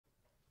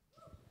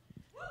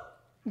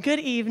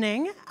Good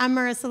evening. I'm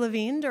Marissa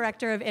Levine,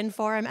 Director of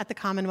INFORUM at the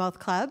Commonwealth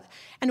Club,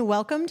 and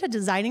welcome to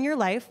Designing Your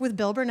Life with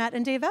Bill Burnett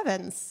and Dave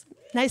Evans.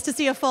 Nice to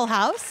see a full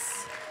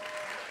house.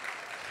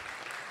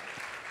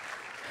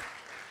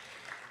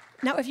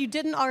 Now, if you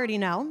didn't already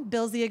know,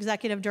 Bill's the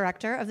Executive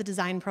Director of the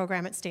Design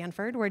Program at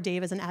Stanford, where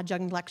Dave is an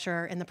adjunct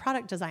lecturer in the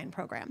Product Design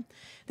Program.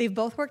 They've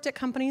both worked at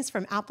companies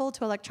from Apple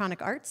to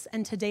Electronic Arts,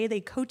 and today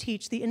they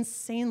co-teach the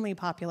insanely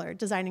popular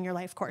Designing Your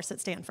Life course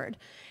at Stanford.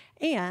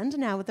 And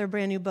now with their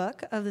brand new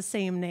book of the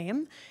same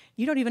name,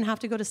 you don't even have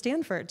to go to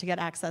Stanford to get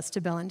access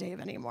to Bill and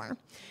Dave anymore.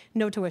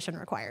 No tuition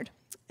required.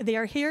 They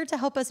are here to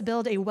help us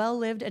build a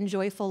well-lived and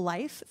joyful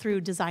life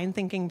through design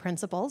thinking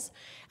principles.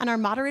 And our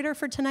moderator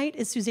for tonight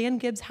is Suzanne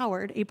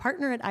Gibbs-Howard, a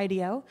partner at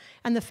IDEO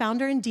and the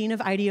founder and dean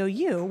of IDEO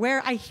U,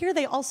 where I hear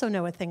they also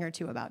know a thing or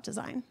two about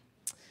design.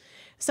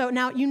 So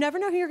now, you never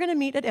know who you're going to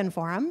meet at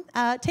INFORUM.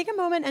 Take a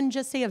moment and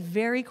just say a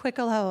very quick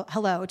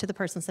hello to the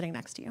person sitting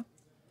next to you.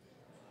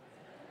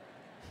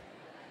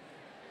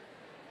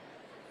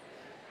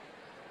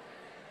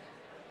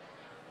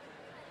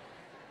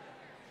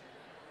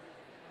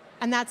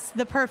 And that's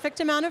the perfect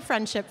amount of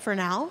friendship for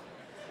now.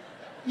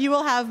 You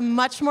will have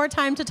much more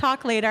time to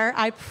talk later,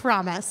 I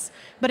promise,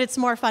 but it's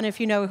more fun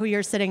if you know who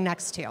you're sitting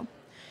next to.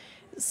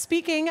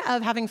 Speaking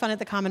of having fun at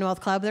the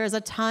Commonwealth Club, there's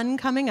a ton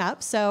coming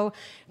up, so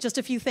just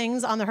a few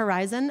things on the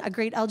horizon. A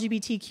great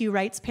LGBTQ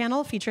rights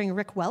panel featuring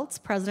Rick Welts,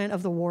 president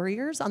of the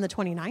Warriors, on the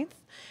 29th.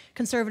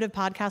 Conservative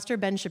podcaster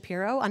Ben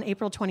Shapiro on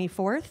April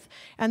 24th.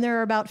 And there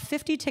are about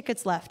 50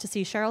 tickets left to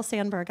see Sheryl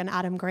Sandberg and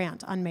Adam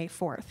Grant on May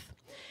 4th.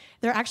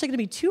 There are actually going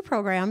to be two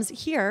programs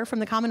here from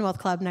the Commonwealth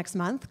Club next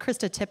month,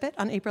 Krista Tippett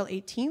on April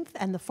 18th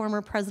and the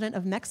former president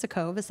of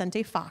Mexico,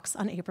 Vicente Fox,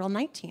 on April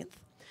 19th.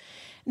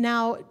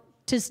 Now,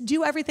 to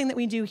do everything that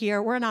we do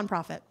here, we're a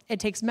nonprofit. It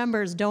takes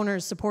members,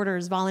 donors,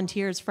 supporters,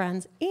 volunteers,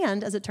 friends,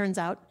 and, as it turns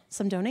out,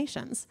 some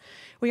donations.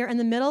 We are in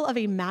the middle of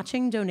a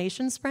matching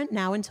donation sprint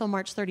now until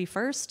March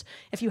 31st.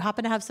 If you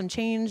happen to have some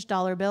change,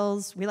 dollar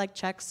bills, we like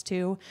checks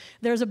too,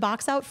 there's a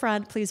box out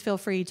front. Please feel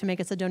free to make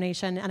us a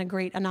donation, and a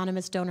great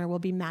anonymous donor will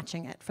be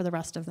matching it for the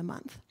rest of the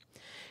month.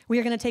 We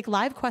are going to take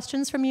live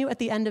questions from you at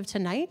the end of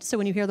tonight, so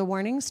when you hear the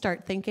warning,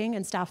 start thinking,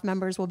 and staff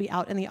members will be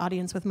out in the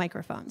audience with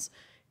microphones.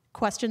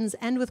 Questions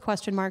end with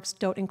question marks,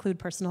 don't include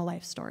personal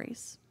life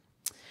stories.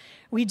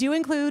 We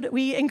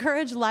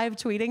encourage live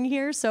tweeting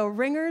here, so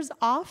ringers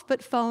off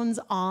but phones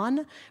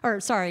on,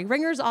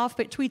 ringers off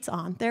but tweets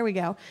on, there we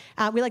go.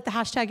 We like the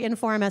hashtag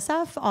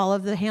InforumSF. All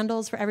of the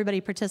handles for everybody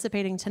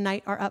participating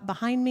tonight are up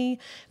behind me.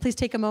 Please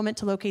take a moment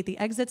to locate the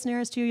exits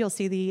nearest you. You'll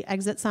see the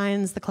exit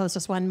signs. The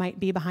closest one might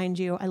be behind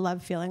you. I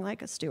love feeling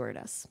like a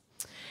stewardess.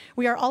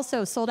 We are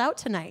also sold out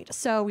tonight,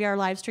 so we are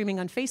live streaming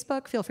on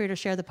Facebook. Feel free to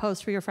share the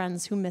post for your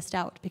friends who missed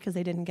out because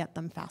they didn't get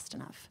them fast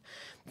enough.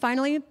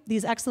 Finally,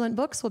 these excellent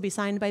books will be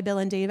signed by Bill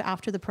and Dave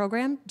after the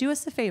program. Do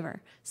us a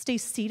favor. Stay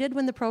seated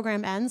when the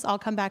program ends. I'll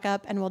come back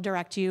up and we'll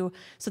direct you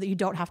so that you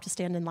don't have to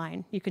stand in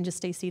line. You can just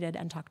stay seated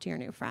and talk to your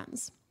new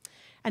friends.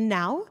 And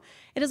now,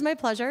 it is my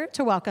pleasure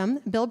to welcome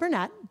Bill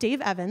Burnett,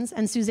 Dave Evans,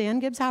 and Suzanne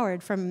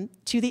Gibbs-Howard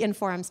to the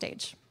INFORUM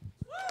stage.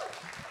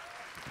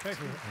 Thank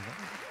you.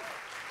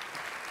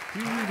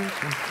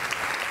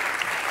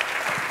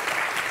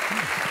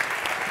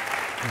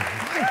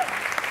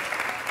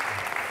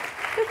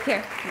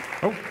 Here.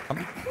 Oh,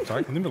 I'm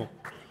sorry, in the middle.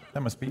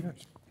 That must be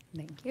yours.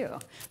 Thank you.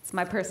 It's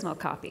my personal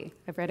copy.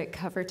 I've read it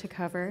cover to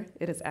cover.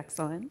 It is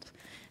excellent.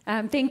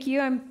 Thank you.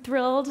 I'm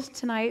thrilled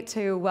tonight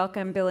to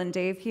welcome Bill and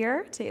Dave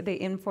here to the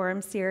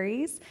INFORUM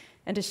series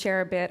and to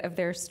share a bit of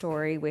their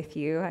story with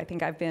you. I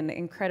think I've been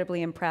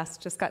incredibly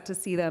impressed. Just got to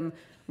see them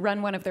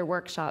run one of their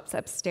workshops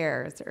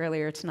upstairs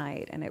earlier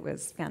tonight, and it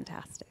was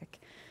fantastic.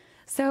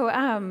 So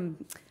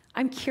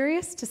I'm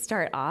curious to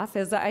start off,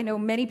 as I know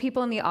many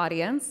people in the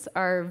audience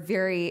are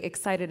very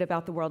excited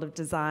about the world of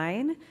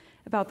design,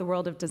 about the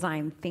world of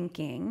design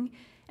thinking,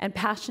 and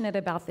passionate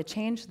about the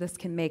change this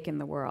can make in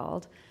the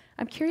world.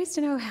 I'm curious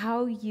to know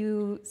how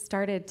you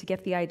started to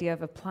get the idea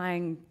of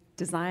applying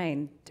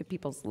design to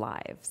people's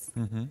lives.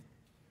 Mm-hmm.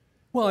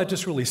 Well, I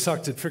just really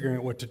sucked at figuring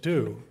out what to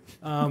do.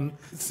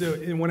 So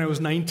when I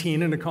was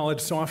 19 and a college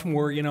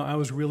sophomore, I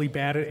was really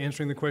bad at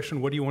answering the question,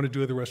 what do you want to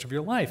do the rest of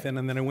your life? And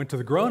then I went to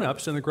the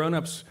grown-ups, and the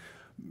grown-ups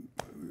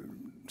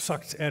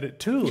sucked at it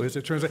too, as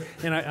it turns out.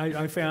 And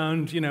I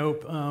found,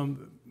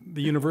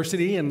 the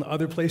university and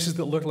other places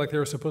that looked like they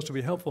were supposed to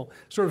be helpful,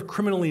 sort of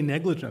criminally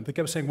negligent. They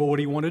kept saying, well, what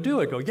do you want to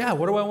do? I go, yeah,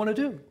 what do I want to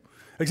do?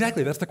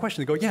 Exactly, that's the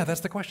question. They go, yeah, that's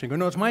the question. I go,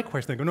 no, it's my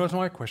question. They go, no, it's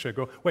my question. I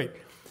go, wait.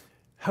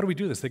 How do we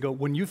do this? They go,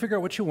 when you figure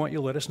out what you want,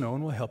 you'll let us know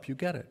and we'll help you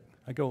get it.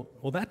 I go,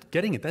 well,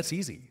 getting it, that's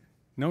easy.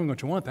 Knowing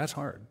what you want, that's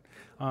hard.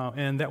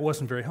 And that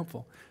wasn't very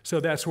helpful. So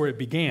that's where it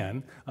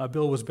began.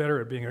 Bill was better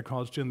at being a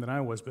college student than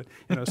I was, but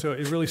so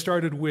it really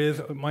started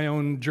with my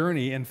own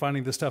journey and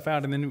finding this stuff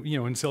out. And then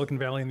in Silicon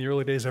Valley in the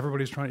early days,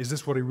 everybody's trying, is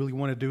this what I really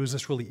want to do? Is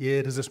this really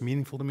it? Is this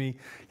meaningful to me?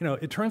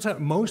 It turns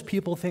out most of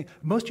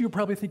you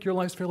probably think your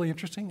life's fairly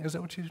interesting. Is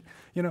that what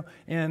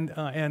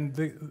and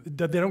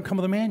they don't come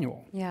with a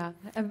manual. Yeah.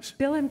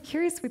 Bill, I'm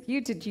curious with you,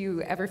 did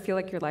you ever feel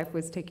like your life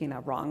was taking a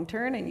wrong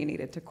turn and you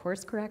needed to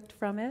course correct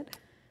from it?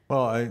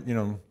 Well,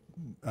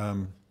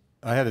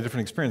 I had a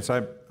different experience.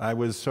 I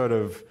was sort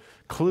of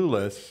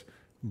clueless,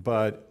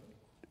 but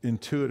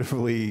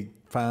intuitively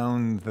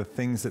found the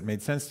things that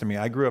made sense to me.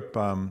 I grew up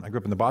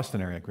in the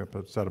Boston area. I grew up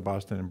outside of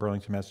Boston in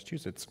Burlington,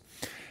 Massachusetts.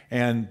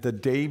 And the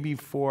day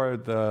before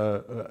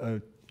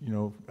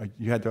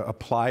you had to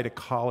apply to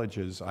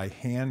colleges, I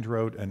hand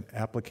wrote an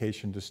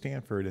application to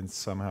Stanford and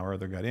somehow or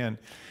other got in,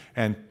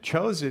 and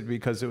chose it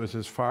because it was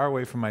as far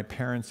away from my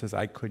parents as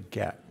I could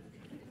get.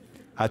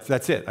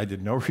 That's it. I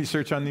did no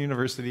research on the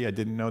university. I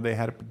didn't know they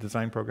had a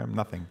design program,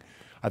 nothing.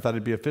 I thought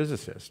I'd be a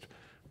physicist.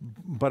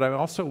 But I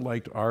also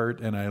liked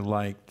art, and I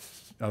liked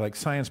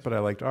science, but I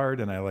liked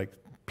art, and I liked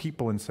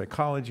people in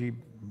psychology,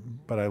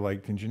 but I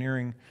liked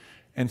engineering.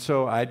 And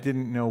so I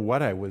didn't know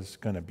what I was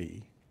going to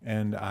be.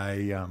 And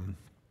I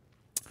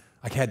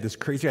had this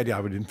crazy idea.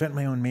 I would invent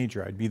my own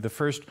major. I'd be the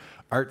first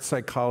art,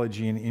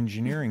 psychology, and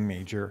engineering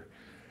major.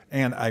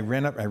 And I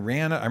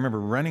remember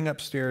running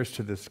upstairs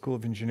to the School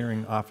of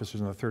Engineering offices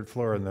on the 3rd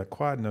floor in the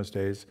quad in those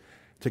days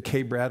to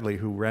Kay Bradley,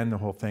 who ran the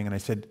whole thing.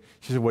 And she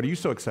said, what are you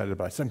so excited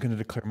about? I said, I'm going to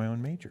declare my own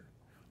major,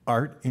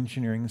 art,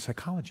 engineering, and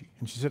psychology.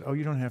 And she said, oh,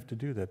 you don't have to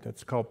do that.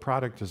 That's called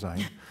product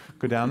design.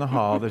 Go down the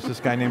hall. There's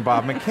this guy named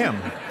Bob McKim.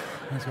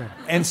 That's right.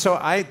 And so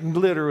I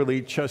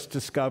literally just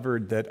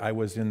discovered that I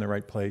was in the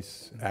right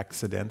place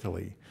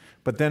accidentally.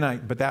 But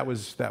that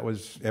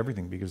was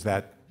everything, because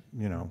then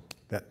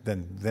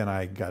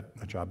I got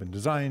a job in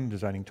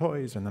designing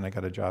toys, and then I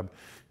got a job,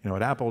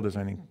 at Apple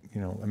designing,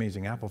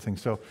 amazing Apple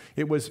things. So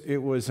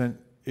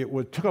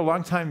it took a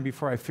long time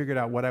before I figured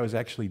out what I was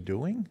actually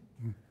doing,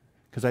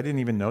 because I didn't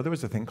even know there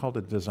was a thing called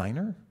a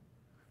designer.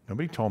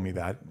 Nobody told me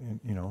that,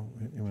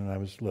 when I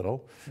was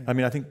little. I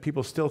mean, I think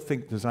people still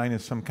think design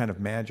is some kind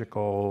of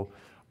magical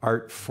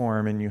art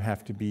form, and you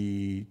have to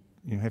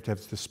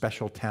have this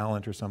special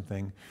talent or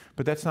something.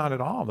 But that's not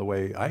at all the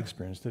way I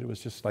experienced it. It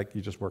was just like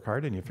you just work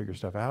hard and you figure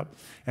stuff out.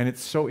 And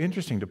it's so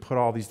interesting to put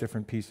all these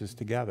different pieces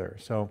together.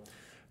 So,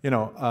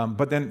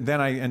 but then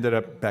I ended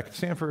up back at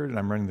Stanford, and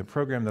I'm running the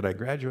program that I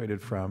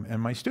graduated from,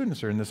 and my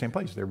students are in the same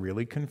place. They're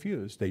really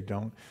confused. They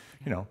don't,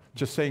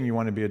 just saying you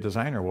want to be a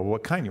designer. Well,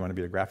 what kind? You want to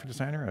be a graphic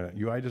designer, a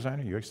UI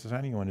designer, UX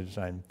designer? You want to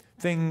design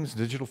things,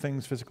 digital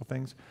things, physical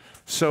things?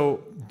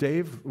 So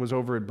Dave was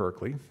over at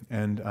Berkeley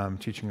and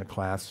teaching a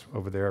class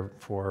over there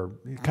for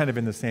kind of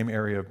in the same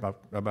area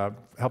about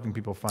helping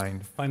people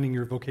finding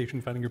your vocation,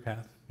 finding your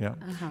path. Yeah,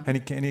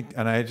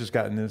 and I had just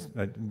gotten this.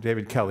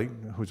 David Kelly,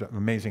 who's an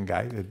amazing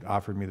guy, had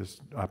offered me this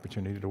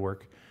opportunity to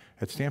work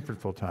at Stanford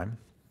full time.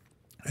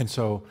 And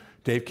so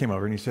Dave came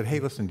over and he said, "Hey,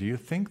 listen, do you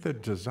think the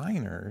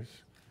designers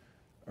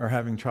are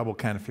having trouble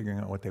kind of figuring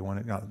out what they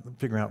want to,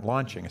 figuring out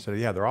launching?" I said,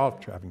 "Yeah, they're all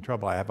having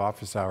trouble. I have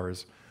office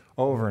hours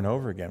over and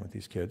over again with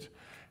these kids."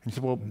 And he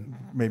said, "Well,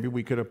 maybe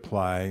we could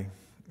apply,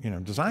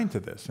 design to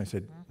this." And I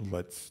said,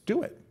 "Let's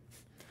do it."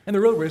 And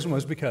the real reason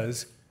was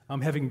because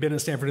having been at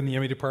Stanford in the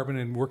MA department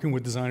and working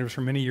with designers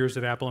for many years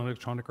at Apple and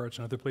Electronic Arts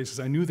and other places,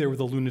 I knew they were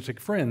the lunatic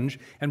fringe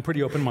and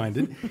pretty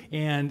open-minded.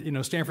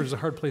 And Stanford is a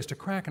hard place to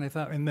crack. And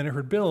then I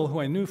heard Bill, who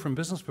I knew from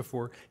business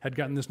before, had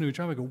gotten this new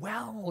job. I go,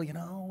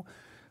 well,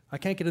 I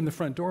can't get in the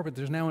front door, but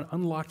there's now an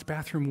unlocked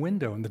bathroom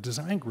window in the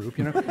design group,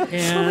 and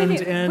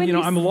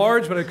I'm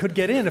large, but I could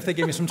get in if they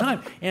gave me some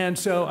time. And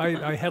so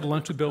I had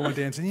lunch with Bill one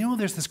day and said,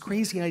 there's this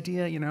crazy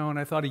idea, and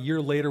I thought a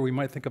year later we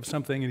might think of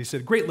something. And he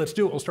said, great, let's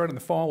do it. We'll start in the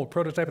fall. We'll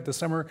prototype it this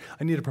summer.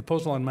 I need a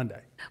proposal on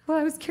Monday. Well,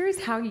 I was curious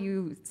how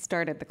you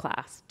started the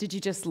class. Did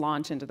you just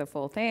launch into the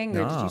full thing,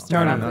 or No. did you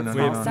start off No, with no,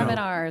 small no.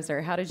 seminars,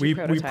 or how did you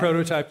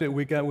prototype?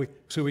 We prototyped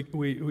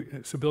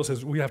it. So Bill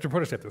says, we have to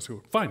prototype this.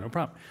 So, fine, no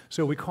problem.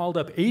 So we called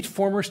up 8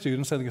 former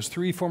students. I think it was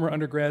 3 former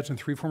undergrads and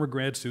 3 former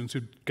grad students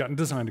who'd gotten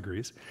design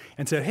degrees,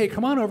 and said, hey,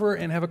 come on over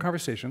and have a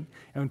conversation.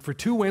 And for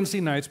 2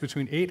 Wednesday nights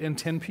between 8 and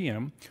 10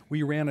 p.m.,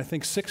 we ran, I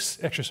think,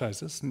 6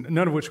 exercises,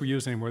 none of which we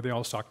used anymore. They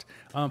all sucked.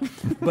 And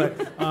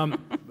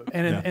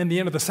at the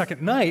end of the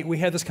second night, we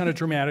had this kind of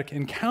dramatic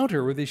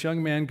encounter where this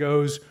young man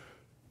goes,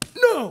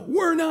 no,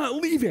 we're not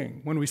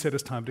leaving, when we said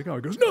it's time to go.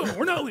 He goes, no,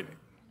 we're not leaving.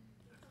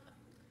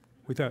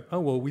 We thought, oh,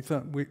 well, we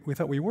thought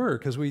we were,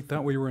 because we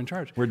thought we were in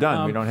charge. We're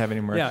done. We don't have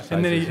any more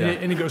exercises.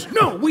 And he goes,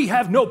 no, we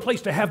have no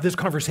place to have this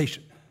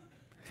conversation.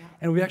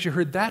 And we actually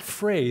heard that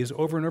phrase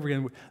over and over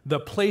again. The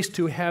place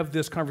to have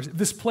this conversation,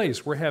 this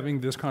place we're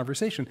having this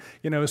conversation,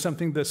 is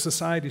something that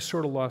society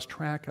sort of lost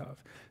track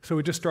of. So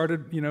we just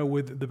started,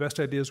 with the best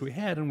ideas we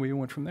had, and we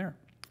went from there.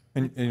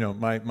 And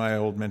my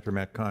old mentor,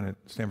 Matt Kahn at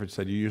Stanford,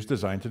 said you use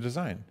design to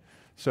design.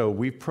 So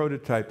we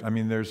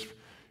prototyped, there's,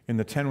 in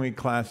the 10-week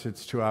class,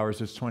 it's 2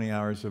 hours, it's 20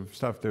 hours of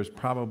stuff. There's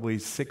probably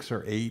 6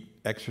 or 8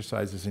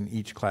 exercises in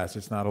each class.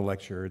 It's not a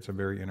lecture, it's a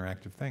very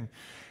interactive thing.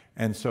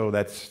 And so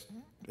that's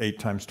 8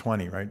 times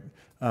 20, right?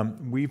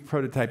 We've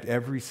prototyped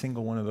every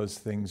single one of those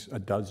things a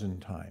dozen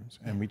times,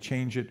 and we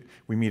change it.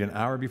 We meet an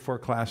hour before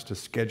class to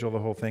schedule the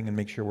whole thing and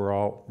make sure we're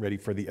all ready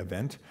for the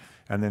event.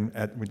 And then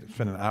we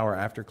spend an hour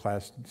after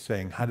class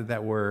saying, how did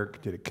that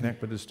work? Did it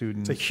connect with the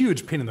students? It's a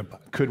huge pain in the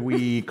butt. Could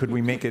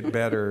we make it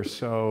better?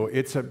 So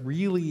it's a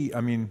really, I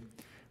mean,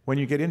 when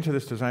you get into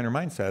this designer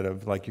mindset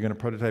of like you're going to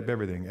prototype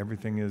everything,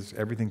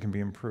 everything can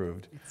be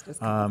improved.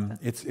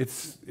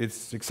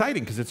 It's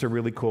exciting because it's a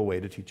really cool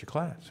way to teach a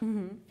class.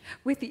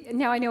 Mm-hmm.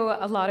 Now I know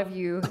a lot of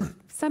you,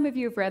 some of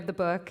you have read the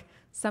book.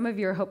 Some of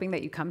you are hoping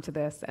that you come to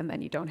this and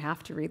then you don't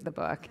have to read the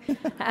book.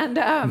 And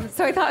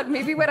so I thought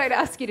maybe what I'd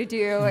ask you to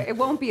do, it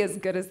won't be as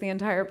good as the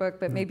entire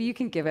book, but maybe you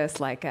can give us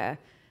like a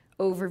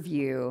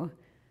overview,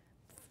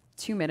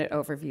 2-minute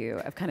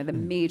overview of kind of the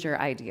major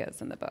ideas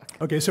in the book.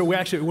 Okay, so we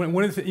actually,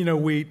 one of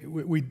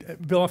the,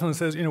 Bill often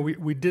says,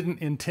 we didn't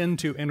intend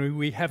to, and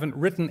we haven't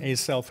written a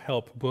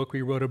self-help book.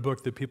 We wrote a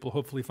book that people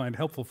hopefully find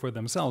helpful for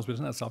themselves, but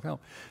it's not self-help.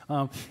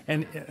 I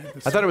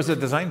thought it was a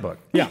design book.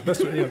 Yeah, that's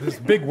this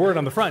big word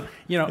on the front.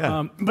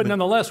 But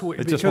nonetheless,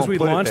 because we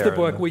launched the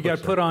book, we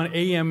got put on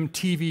AM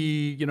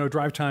TV,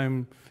 drive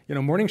time,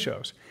 morning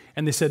shows.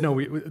 And they said, no,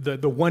 the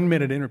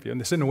 1-minute interview. And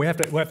they said, no, we have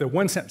to have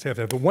one sentence. We have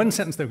to have the one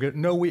sentence. They go,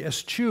 no, we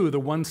eschew the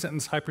one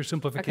sentence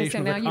hypersimplification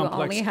of the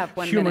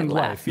complex human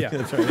life. Yeah,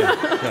 that's right.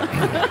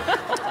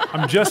 Yeah.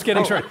 I'm just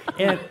getting started.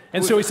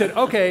 And so we said,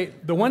 okay,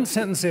 the one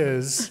sentence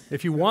is,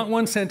 if you want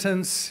one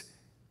sentence,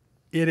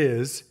 it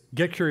is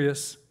get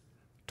curious,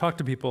 talk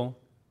to people,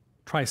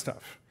 try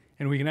stuff.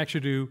 And we can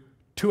actually do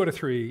 2 out of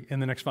 3 in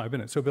the next 5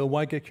 minutes. So Bill,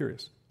 why get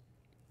curious?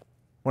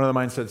 One of the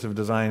mindsets of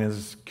design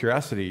is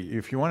curiosity.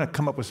 If you want to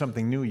come up with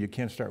something new, you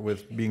can't start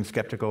with being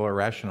skeptical or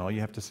rational. You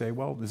have to say,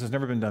 well, this has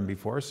never been done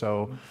before,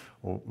 so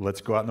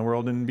let's go out in the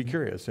world and be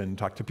curious and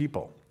talk to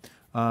people.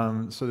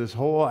 So this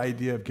whole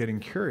idea of getting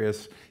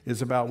curious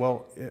is about,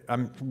 well,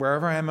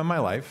 wherever I am in my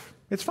life,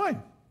 it's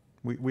fine.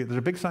 There's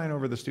a big sign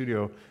over the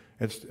studio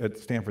at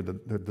Stanford,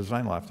 the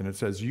design loft, and it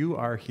says, you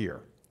are here.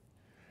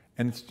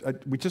 And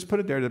we just put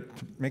it there to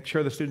make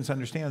sure the students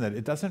understand that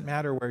it doesn't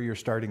matter where you're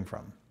starting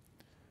from.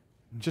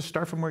 Just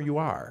start from where you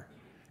are.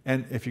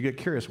 And if you get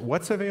curious,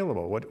 what's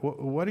available?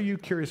 What are you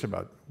curious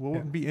about? What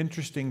would be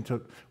interesting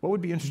to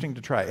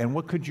try? And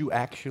what could you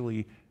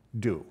actually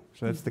do?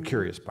 So that's the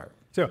curious part.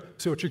 So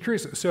what you're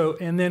curious.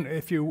 And then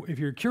if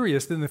you're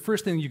curious, then the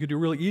first thing you could do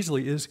really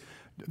easily is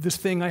this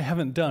thing I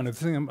haven't done, this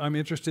thing I'm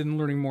interested in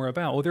learning more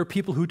about. Well, there are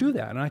people who do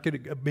that, and I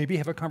could maybe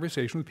have a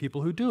conversation with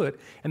people who do it,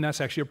 and that's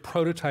actually a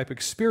prototype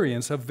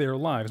experience of their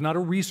lives, not a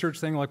research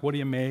thing like what do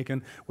you make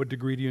and what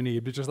degree do you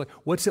need, but just like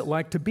what's it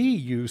like to be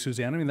you,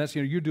 Suzanne? I mean, that's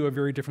you do a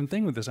very different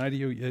thing with this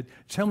idea.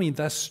 Tell me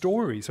that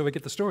story. So if I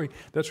get the story,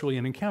 that's really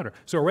an encounter.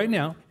 So right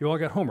now, you all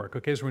got homework.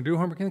 Okay, so we're gonna do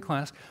homework in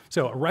class.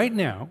 So right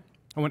now,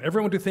 I want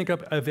everyone to think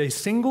of a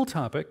single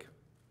topic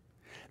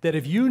that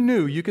if you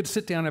knew, you could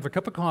sit down and have a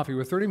cup of coffee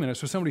with 30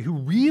 minutes with somebody who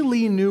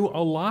really knew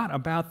a lot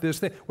about this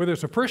thing, whether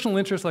it's a personal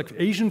interest like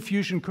Asian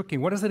fusion cooking.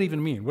 What does that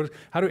even mean?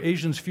 How do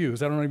Asians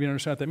fuse? I don't even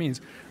understand what that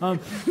means.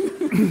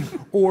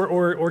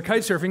 Or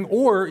kite surfing,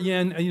 or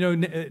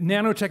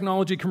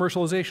nanotechnology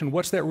commercialization.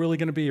 What's that really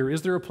going to be? Or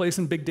is there a place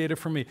in big data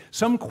for me?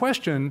 Some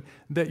question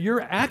that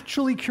you're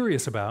actually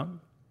curious about,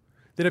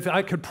 that if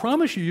I could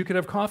promise you could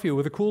have coffee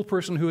with a cool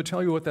person who would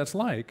tell you what that's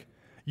like,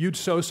 you'd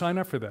so sign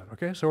up for that,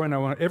 okay? So right now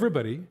I want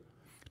everybody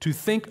to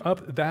think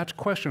up that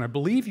question. I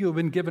believe you have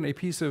been given a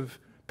piece of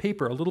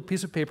paper, a little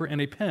piece of paper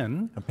and a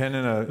pen. A pen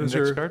and an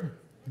index card?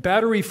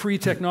 Battery-free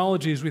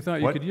technologies we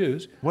thought you could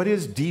use. What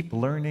is deep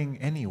learning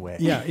anyway?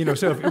 Yeah,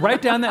 so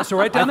write down that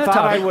topic. I thought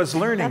I was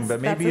learning,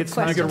 but maybe it's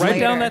not. You could write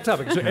down that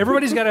topic. So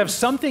everybody's got to have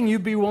something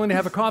you'd be willing to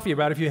have a coffee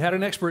about if you had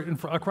an expert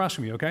across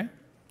from you, okay? And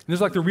this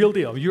is like the real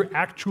deal. You're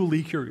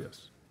actually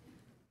curious.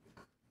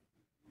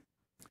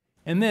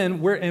 And then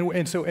where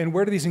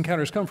do these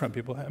encounters come from,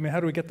 people? I mean, how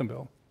do we get them,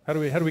 Bill? How do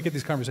we get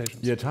these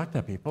conversations? You talk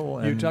to people.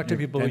 And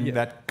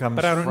that comes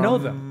but I don't know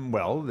them.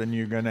 Well, then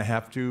you're going to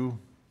have to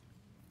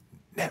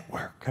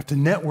network. Have to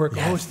network.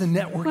 Yes. Oh, it's the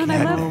networking. Well,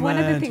 I love one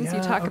of the things you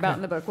talk about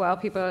in the book while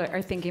people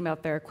are thinking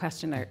about their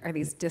question are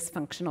these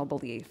dysfunctional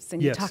beliefs.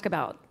 And you talk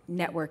about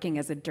networking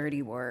as a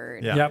dirty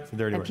word. Yeah, it's a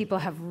dirty and word. people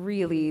have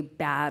really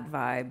bad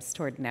vibes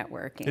toward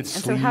networking. It's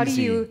and so how do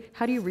you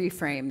sleazy.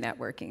 reframe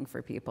networking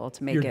for people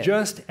to make You're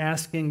just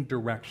asking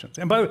directions.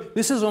 And by the way,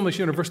 this is almost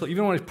universal.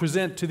 Even when I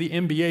present to the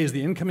MBAs,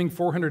 the incoming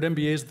 400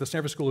 MBAs at the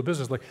Stanford School of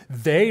Business, like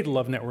they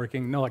love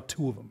networking, no, like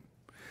 2 of them.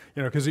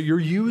 Because you're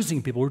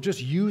using people. We're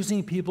just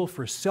using people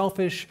for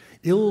selfish,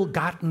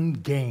 ill-gotten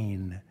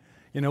gain.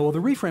 Well, the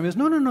reframe is,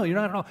 no, you're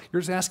not at all.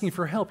 You're just asking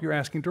for help. You're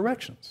asking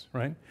directions,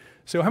 right?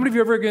 So how many of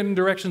you ever given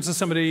directions to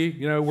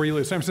somebody, where you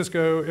live, San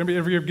Francisco,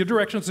 ever give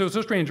directions to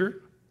a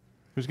stranger?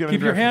 Who's giving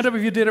Keep your hand up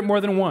if you did it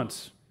more than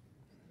once.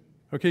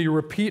 Okay, you're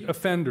repeat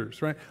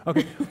offenders, right?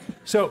 Okay,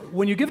 so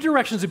when you give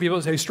directions to people,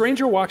 say a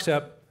stranger walks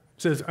up,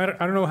 Says, I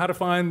don't know how to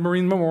find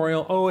Marine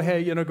Memorial. Oh,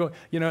 hey, go,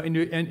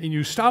 and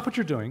you stop what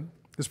you're doing.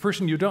 This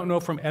person you don't know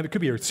from, it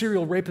could be a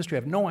serial rapist, you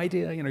have no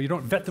idea, you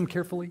don't vet them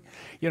carefully.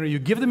 You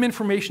give them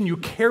information you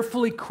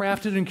carefully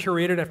crafted and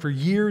curated after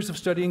years of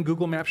studying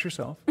Google Maps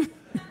yourself.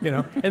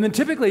 And then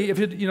typically, if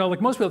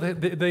like most people,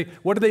 they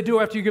what do they do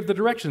after you give the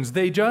directions?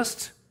 They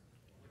just,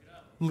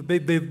 they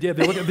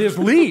just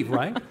leave,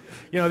 right?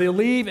 They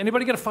leave.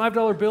 Anybody get a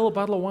 $5 bill, a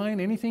bottle of wine,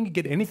 anything? You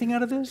get anything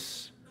out of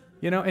this?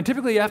 And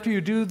typically after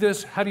you do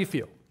this, how do you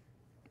feel?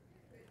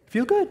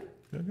 Feel good.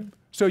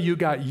 So you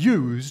got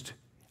used,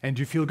 and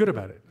you feel good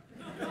about it.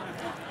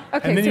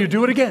 Okay, and then you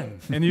do it again,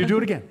 and you do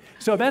it again.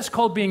 So that's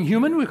called being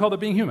human. We call it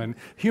being human.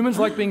 Humans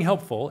like being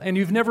helpful, and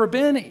you've never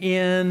been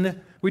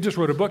in, we just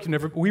wrote a book,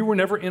 we were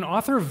never in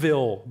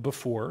Authorville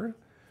before,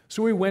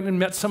 so we went and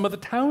met some of the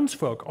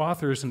townsfolk,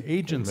 authors and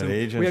agents, and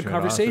we had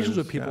conversations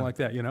with people like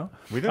that,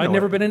 I'd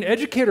never been in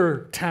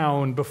Educator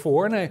Town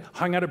before, and I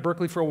hung out at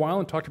Berkeley for a while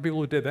and talked to people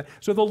who did that.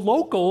 So the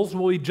locals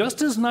will be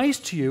just as nice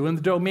to you in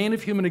the domain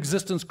of human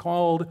existence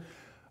called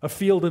a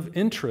field of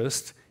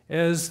interest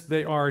as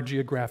they are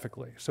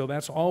geographically. So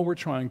that's all we're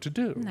trying to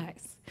do.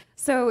 Nice.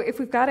 So if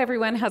we've got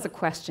everyone has a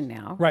question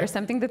now, or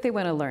something that they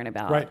want to learn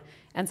about,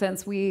 and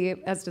since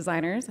we, as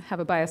designers, have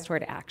a bias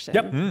toward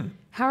action,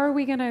 how are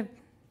we going to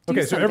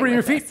do so everybody on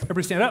your feet,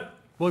 everybody stand up.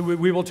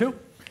 We will too.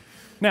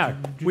 Now,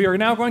 we are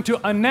now going to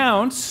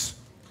announce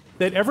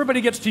that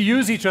everybody gets to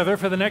use each other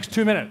for the next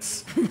 2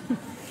 minutes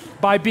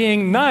by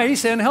being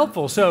nice and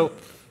helpful. So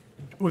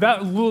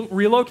without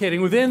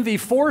relocating, within the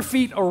 4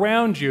 feet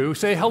around you,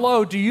 say,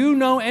 hello, do you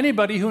know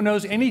anybody who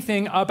knows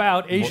anything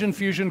about Asian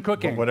fusion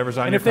cooking? Whatever's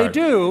on and your if they card.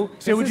 do,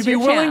 say, would you be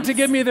willing chance to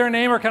give me their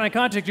name, or can I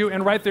contact you,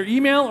 and write their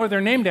email or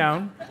their name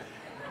down?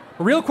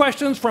 Real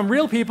questions from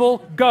real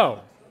people,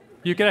 go.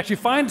 You can actually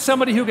find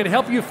somebody who can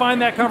help you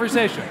find that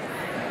conversation.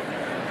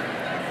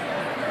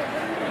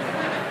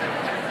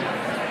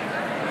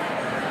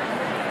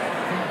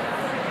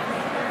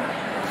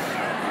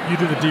 You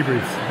do the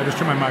debrief. I just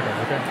turn my mic on,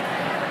 okay?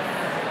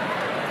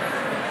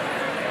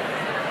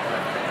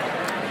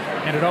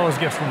 And it always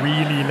gets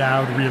really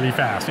loud, really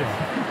fast.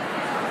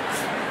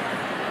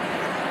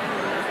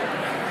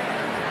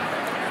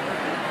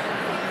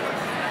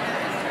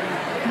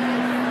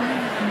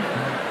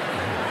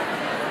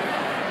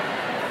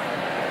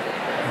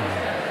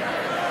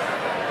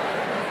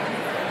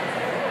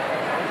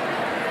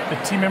 The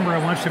team member I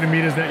want you to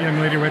meet is that young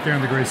lady right there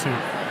in the gray suit.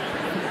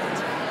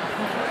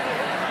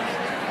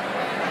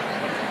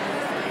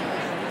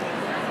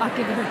 I'll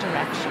give her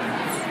directions.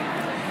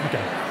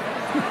 Okay.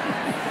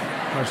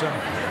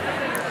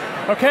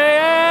 Okay,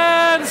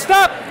 and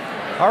stop!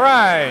 All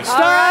right.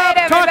 Stop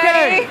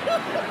talking!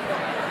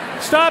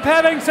 Stop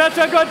having such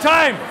a good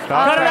time!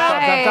 Cut it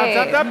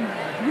out! Stop.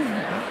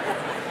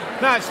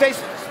 No, stay.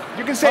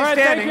 You can stay All right,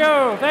 standing.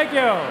 thank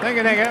you. Thank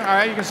you. All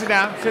right, you can sit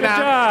down. Sit Good down.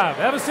 job.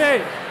 Have a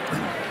seat.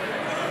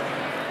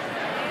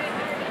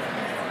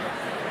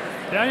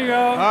 Down you go.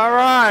 All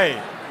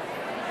right.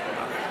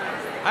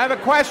 I have a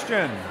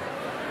question.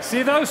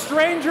 See, those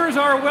strangers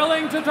are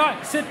willing to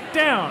talk. Sit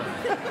down.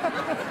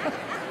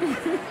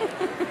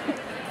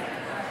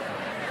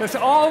 This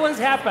always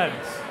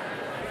happens.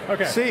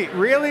 Okay. See,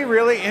 really,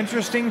 really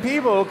interesting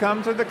people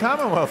come to the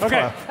Commonwealth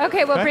Club.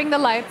 Okay, we'll bring the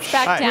lights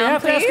back You down,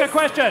 have please. to ask a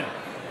question.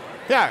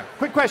 Yeah,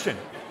 quick question.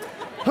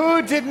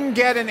 Who didn't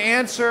get an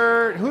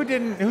answer?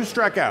 Who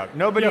struck out?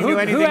 Nobody knew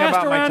anything about my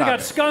topic. Who asked around,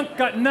 got skunked,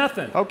 got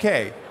nothing.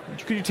 Okay.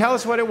 Could you tell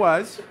us what it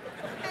was?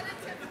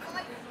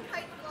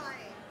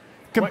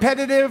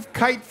 Competitive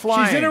kite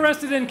flying. She's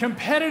interested in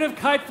competitive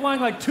kite flying,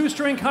 like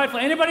two-string kite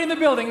flying. Anybody in the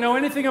building know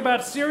anything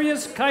about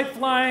serious kite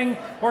flying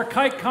or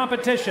kite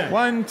competition?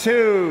 1,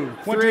 2,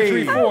 3, 1, 2,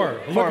 3,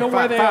 4. Look at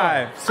where they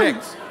are. 5,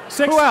 6.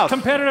 6 Who else?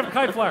 competitive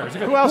kite flyers.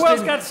 Who else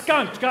got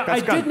skunked? I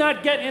skunked? did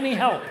not get any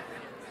help.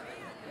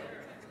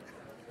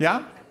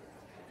 Yeah?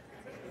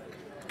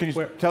 Can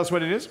you tell us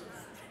what it is?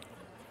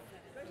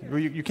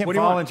 You can't What do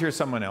you want? volunteer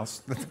someone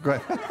else. Go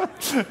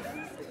ahead.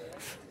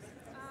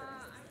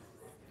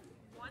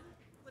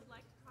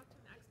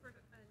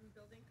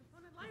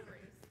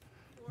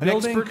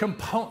 Building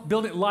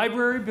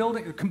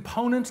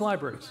components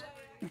libraries.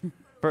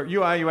 For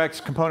UI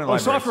UX component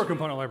libraries. Software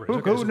component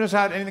libraries. Who knows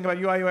anything about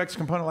UI UX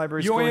component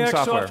libraries? UI UX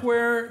software.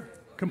 software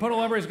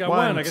component libraries got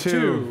 1, I got 2,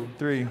 2.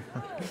 3.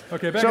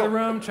 Okay, back of the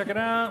room. Check it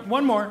out.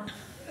 One more.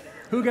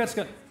 Who got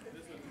skunked?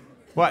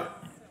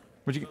 What?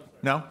 Would you?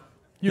 No.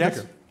 Yes?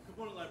 Pick her.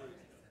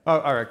 Oh,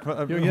 all right.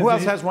 Who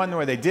else has one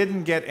where they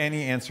didn't get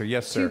any answer?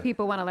 Yes, sir. 2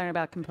 people want to learn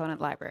about component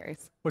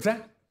libraries. What's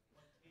that?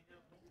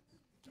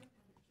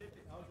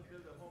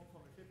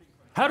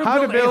 How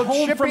to build a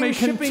home from a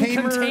shipping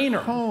container.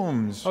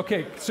 Homes.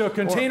 Okay, so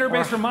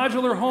container-based or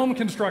modular home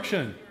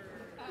construction.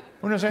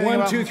 Who knows anything 1,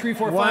 about 2, 3,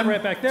 4, 5, 1,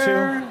 right back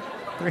there.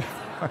 2, 3.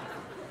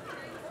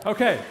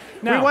 Okay.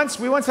 Now,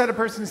 we once had a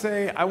person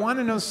say, "I want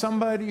to know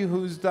somebody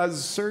who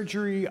does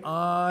surgery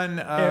on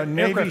a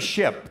Navy aircraft.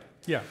 ship."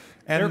 Yeah.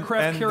 And,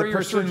 Aircraft carrier the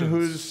person surgeons.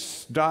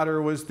 whose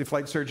daughter was the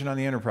flight surgeon on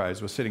the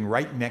Enterprise was sitting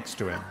right next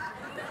to him.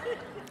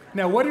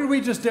 Now, what did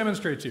we just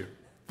demonstrate to you?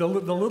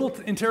 The little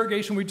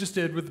interrogation we just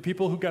did with the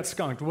people who got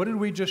skunked, what did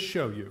we just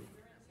show you?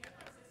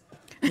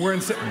 We're in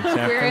San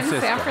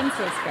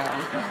Francisco.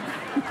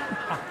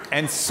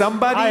 And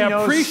somebody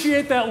knows... I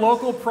appreciate that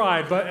local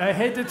pride, but I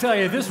hate to tell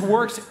you, this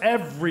works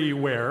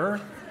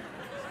everywhere.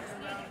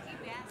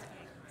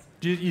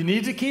 You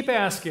need to keep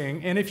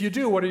asking, and if you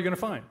do, what are you going to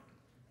find?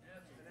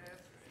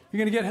 You're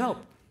going to get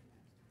help.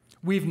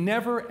 We've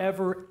never,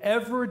 ever,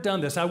 ever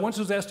done this. I once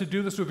was asked to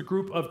do this with a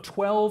group of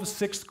 12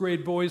 sixth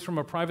grade boys from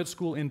a private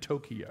school in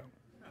Tokyo.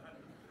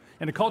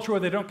 In a culture where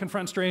they don't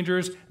confront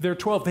strangers, they're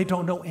 12, they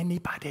don't know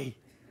anybody.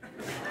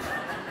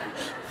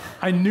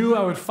 I knew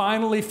I would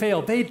finally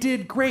fail. They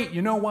did great.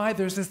 You know why?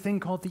 There's this thing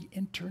called the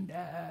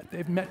internet.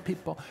 They've met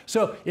people.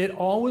 So it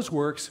always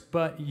works,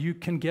 but you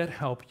can get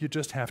help. You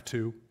just have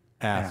to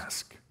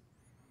ask.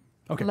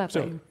 Okay,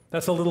 Lovely. So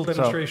that's a little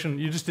demonstration.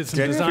 You just did some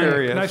Get design.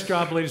 curious. Nice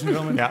job, ladies and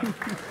gentlemen. Yeah.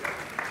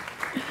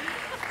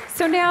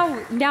 So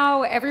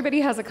now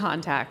everybody has a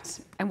contact.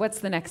 And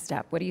what's the next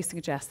step? What do you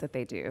suggest that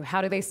they do? How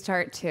do they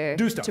start to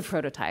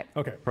prototype?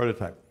 Okay.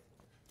 Prototype.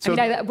 So,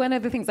 One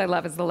of the things I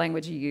love is the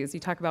language you use. You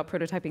talk about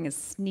prototyping as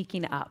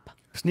sneaking up.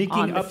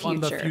 Sneaking up on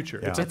the future.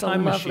 Yeah. It's a It's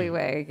time a lovely machine.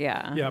 way,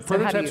 yeah. Yeah, So how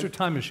do prototypes you- are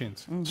time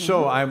machines.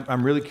 So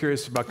I'm really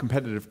curious about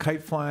competitive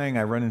kite flying.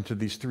 I run into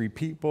these three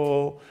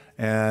people,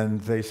 and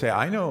they say,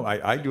 I know,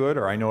 I do it,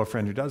 or I know a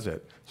friend who does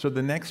it. So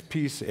the next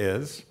piece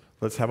is,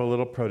 let's have a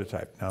little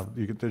prototype. Now,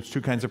 there's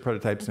two kinds of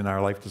prototypes in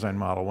our life design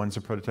model. One's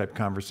a prototype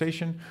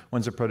conversation,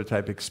 one's a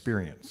prototype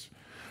experience.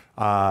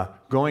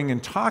 Going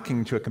and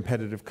talking to a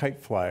competitive kite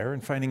flyer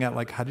and finding out,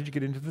 like, how did you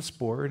get into the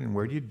sport, and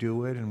where do you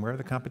do it, and where are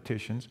the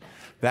competitions?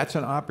 That's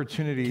an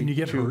opportunity. Can you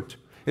get to, hurt?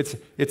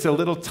 It's a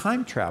little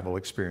time travel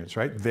experience,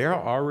 right? They're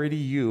already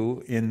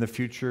you in the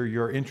future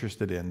you're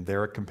interested in.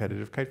 They're a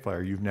competitive kite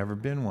flyer. You've never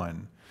been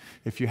one.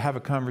 If you have a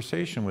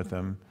conversation with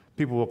them,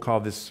 people will call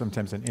this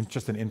sometimes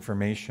just an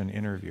information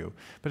interview.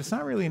 But it's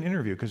not really an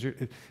interview, because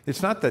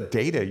it's not the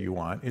data you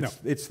want.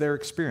 It's their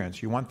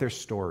experience. You want their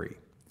story.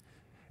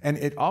 And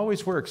it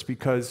always works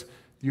because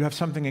you have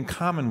something in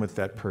common with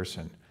that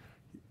person.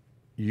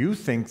 You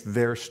think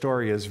their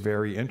story is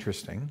very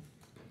interesting.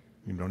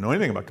 You don't know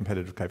anything about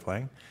competitive kite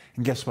flying.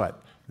 And guess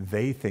what?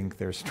 They think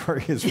their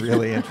story is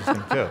really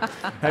interesting too.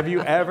 Have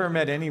you ever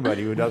met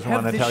anybody who doesn't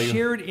want to tell you? Have the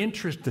shared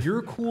interest.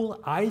 You're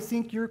cool. I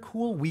think you're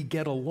cool. We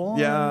get along.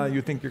 Yeah,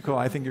 you think you're cool.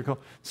 I think you're cool.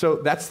 So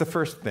that's the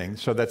first thing.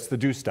 So that's the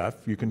do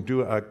stuff. You can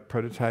do a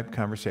prototype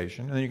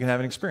conversation, and then you can have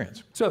an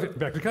experience. So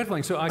back to kite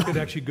flying. So I could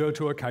actually go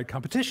to a kite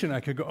competition.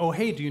 I could go, oh,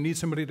 hey, do you need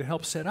somebody to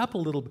help set up a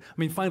little? I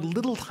mean, find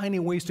little tiny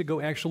ways to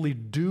go actually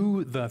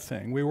do the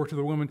thing. We worked with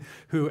a woman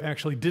who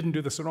actually didn't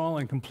do this at all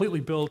and completely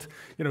built,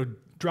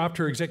 dropped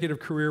her executive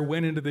career,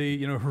 went into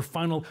the, her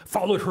final,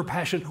 followed her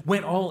passion,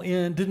 went all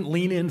in, didn't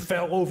lean in,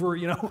 fell over,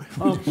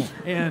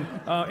 and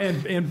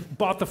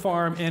bought the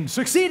farm and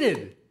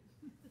succeeded.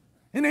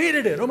 And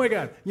hated it. Oh my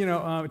God.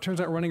 It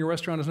turns out running a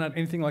restaurant is not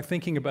anything like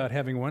thinking about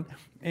having one.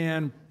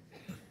 And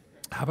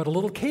how about a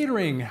little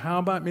catering? How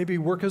about maybe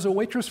work as a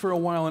waitress for a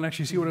while and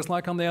actually see what it's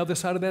like on the other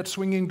side of that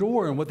swinging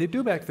door and what they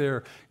do back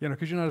there,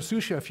 because you're not a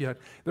sous chef yet.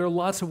 There are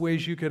lots of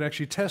ways you could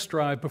actually test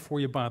drive before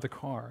you buy the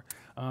car.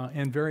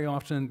 And very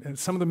often, and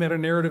some of the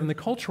meta-narrative in the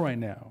culture right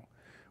now,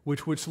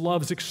 which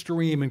loves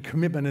extreme and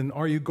commitment and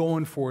are you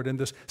going for it and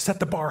this set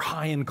the bar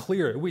high and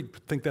clear it. We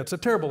think that's a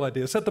terrible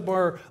idea. Set the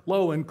bar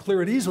low and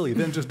clear it easily,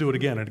 then just do it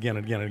again and again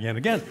and again and again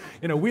and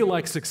again. We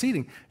like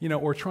succeeding,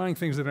 or trying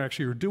things that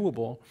actually are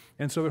doable.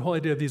 And so the whole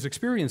idea of these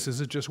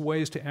experiences is just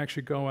ways to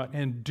actually go out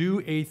and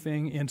do a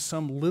thing in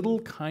some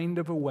little kind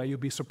of a way. You'll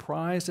be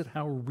surprised at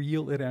how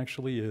real it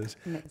actually is.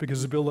 Because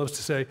as Bill loves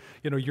to say,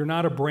 you're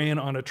not a brain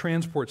on a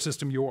transport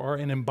system, you are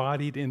an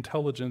embodied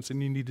intelligence,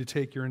 and you need to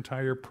take your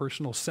entire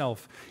personal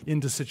self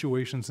into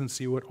situations and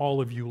see what all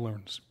of you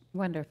learns.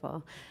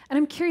 Wonderful. And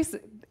I'm curious,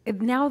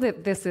 now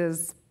that this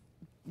is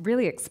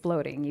really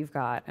exploding, you've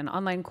got an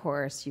online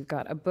course, you've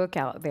got a book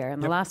out there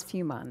in the last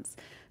few months.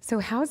 So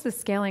how is the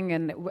scaling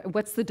and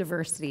what's the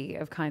diversity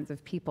of kinds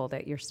of people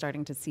that you're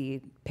starting to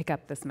see pick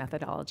up this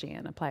methodology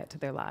and apply it to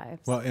their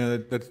lives? Well,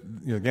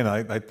 again,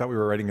 I thought we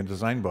were writing a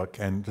design book,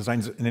 and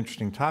design's an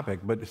interesting topic,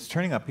 but it's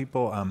turning out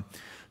people.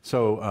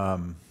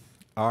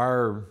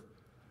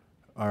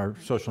 Our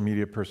social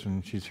media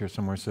person, she's here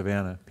somewhere,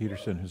 Savannah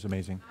Peterson, who's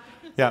amazing.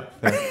 Yeah,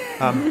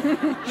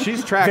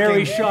 she's tracking.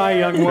 Very shy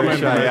young woman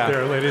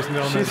there, ladies and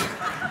gentlemen.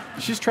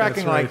 She's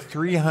tracking right. like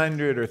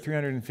 300 or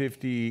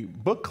 350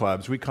 book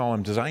clubs. We call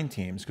them design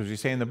teams because we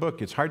say in the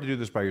book, it's hard to do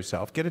this by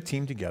yourself. Get a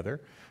team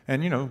together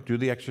and, do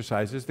the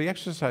exercises. The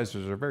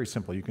exercises are very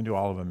simple. You can do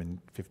all of them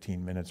in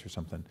 15 minutes or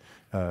something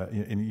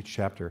in each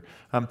chapter.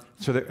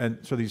 So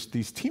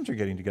these teams are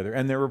getting together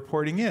and they're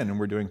reporting in, and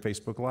we're doing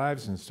Facebook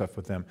Lives and stuff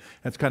with them.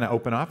 It's kind of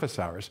open office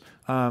hours.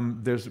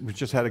 We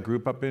just had a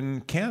group up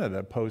in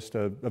Canada post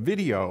a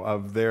video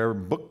of their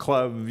book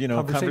club,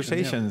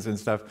 conversations and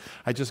stuff.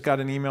 I just got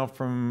an email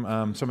from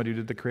somebody who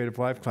did the Creative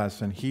Life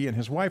class, and he and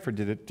his wife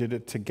did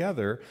it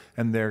together,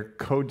 and they're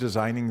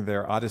co-designing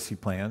their Odyssey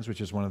plans,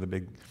 which is one of the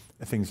big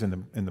things in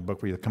the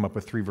book where you come up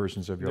with 3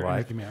 versions of your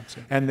life, maps,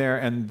 yeah. and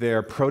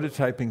they're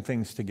prototyping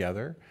things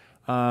together.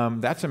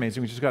 That's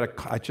amazing.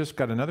 I just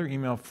got another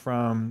email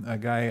from a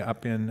guy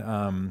up in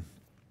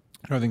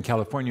Northern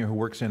California who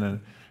works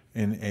in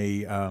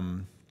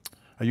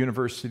a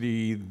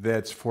university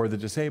that's for the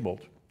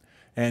disabled.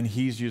 And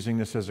he's using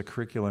this as a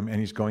curriculum, and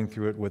he's going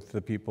through it with the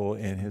people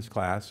in his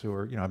class who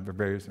are, have a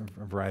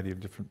variety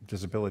of different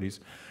disabilities,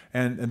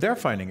 and they're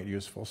finding it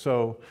useful.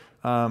 So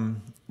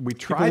we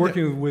try. People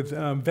working with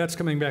vets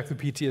coming back with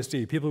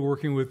PTSD. People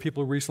working with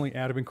people recently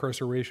out of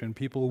incarceration.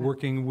 People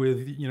working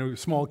with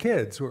small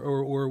kids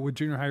or with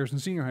junior hires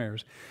and senior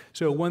hires.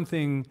 So one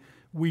thing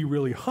we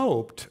really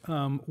hoped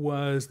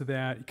was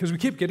that, because we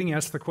keep getting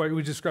asked the question,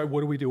 we describe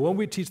what do we do? Well,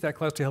 we teach that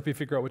class to help you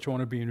figure out what you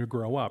want to be and you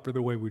grow up, or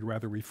the way we'd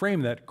rather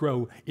reframe that,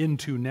 grow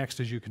into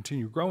next as you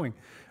continue growing.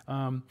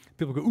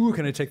 People go, ooh,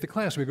 can I take the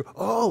class? We go,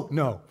 oh,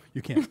 no,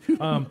 you can't.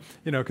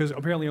 Because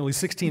apparently only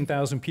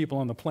 16,000 people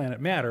on the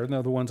planet matter, and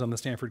they're the ones on the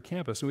Stanford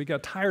campus. So we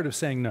got tired of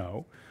saying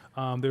no.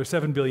 There are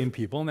 7 billion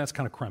people, and that's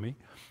kind of crummy.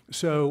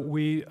 So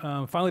we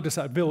finally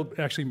decided, Bill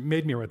actually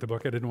made me write the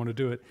book. I didn't want to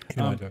do it.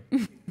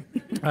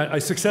 I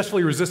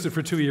successfully resisted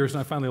for 2 years,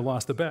 and I finally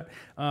lost the bet.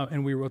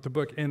 And we wrote the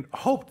book and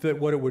hoped that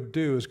what it would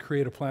do is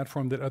create a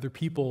platform that other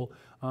people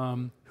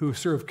who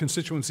serve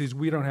constituencies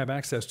we don't have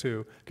access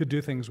to could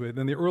do things with.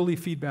 And the early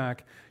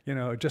feedback,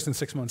 just in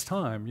 6 months'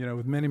 time,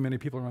 with many, many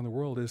people around the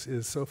world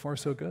is so far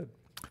so good.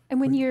 And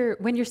when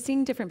you're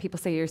seeing different people,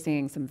 say you're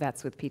seeing some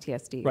vets with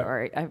PTSD, right.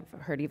 or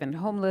I've heard even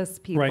homeless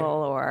people, right.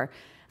 or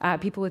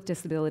people with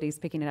disabilities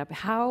picking it up,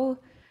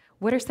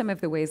 what are some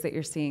of the ways that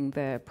you're seeing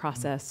the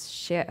process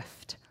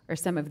shift, or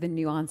some of the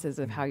nuances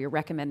of how you're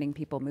recommending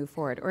people move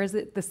forward? Or is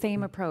it the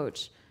same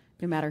approach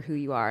no matter who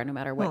you are, no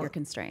matter what your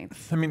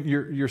constraints? I mean,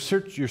 your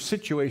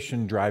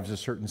situation drives a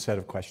certain set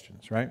of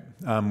questions, right?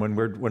 When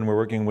we're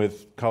working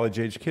with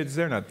college-age kids,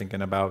 they're not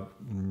thinking about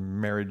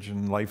marriage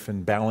and life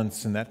and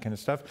balance and that kind of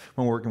stuff.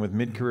 When we're working with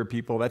mid-career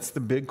people, that's the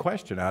big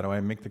question. How do I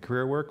make the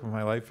career work with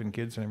my life and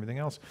kids and everything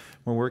else?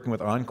 When we're working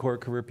with encore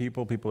career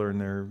people are in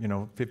their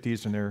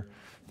 50s and they're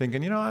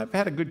thinking, I've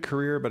had a good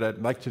career, but I'd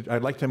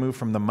like to move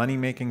from the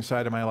money-making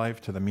side of my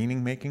life to the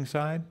meaning-making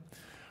side.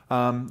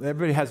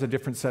 Everybody has a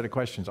different set of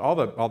questions. All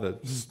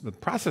the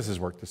processes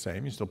work the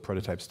same. You still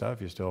prototype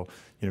stuff. You still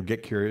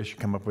get curious. You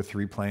come up with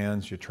 3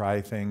 plans. You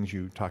try things.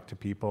 You talk to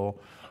people.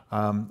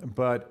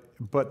 But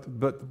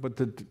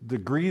the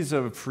degrees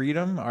of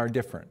freedom are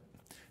different.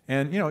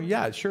 And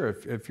sure.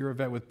 If you're a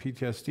vet with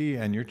PTSD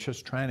and you're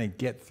just trying to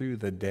get through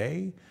the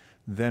day,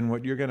 then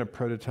what you're going to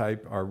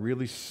prototype are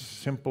really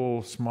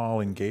simple,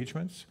 small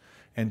engagements,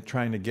 and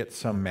trying to get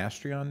some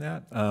mastery on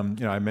that.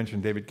 I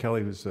mentioned David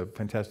Kelly, who's a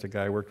fantastic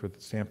guy. I worked with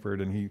at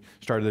Stanford, and he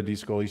started the D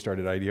School. He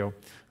started IDEO,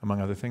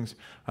 among other things.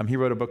 He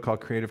wrote a book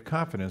called Creative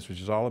Confidence,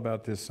 which is all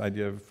about this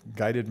idea of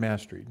guided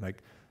mastery.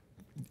 Like,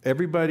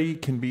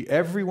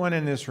 everyone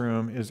in this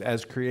room is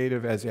as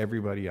creative as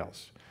everybody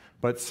else.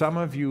 But some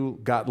of you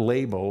got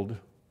labeled,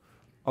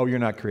 oh, you're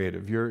not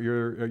creative.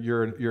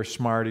 You're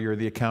smart, or you're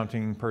the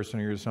accounting person,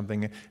 or you're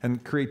something.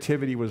 And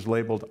creativity was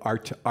labeled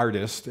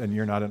artist, and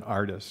you're not an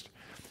artist.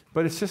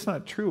 But it's just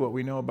not true. What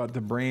we know about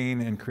the brain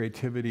and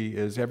creativity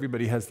is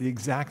everybody has the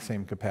exact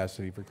same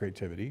capacity for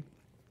creativity.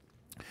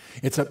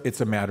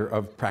 It's a matter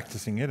of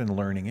practicing it and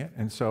learning it.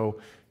 And so,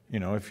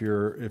 if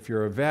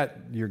you're a vet,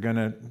 your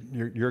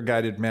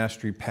guided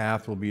mastery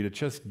path will be to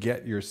just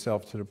get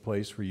yourself to the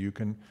place where you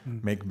can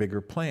make bigger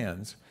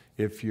plans.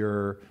 If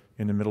you're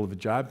in the middle of a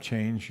job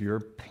change, your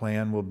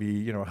plan will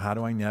be, how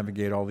do I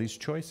navigate all these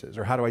choices,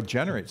 or how do I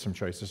generate some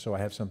choices so I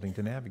have something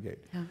to navigate?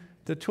 Yeah.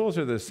 The tools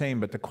are the same,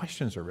 but the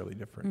questions are really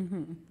different.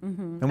 Mm-hmm,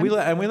 mm-hmm. And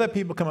we let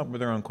people come up with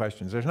their own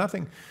questions. There's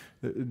nothing.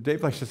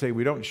 Dave likes to say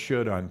we don't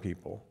should on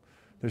people.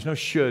 There's no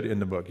should in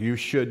the book. You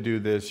should do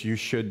this. You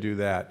should do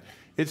that.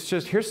 It's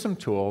just, here's some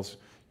tools.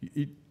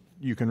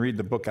 You can read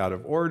the book out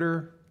of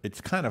order. It's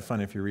kind of fun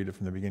if you read it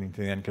from the beginning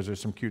to the end, because there's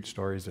some cute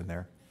stories in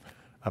there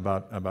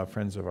about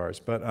friends of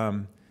ours. But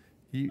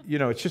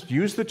it's just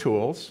use the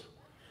tools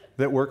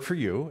that work for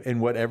you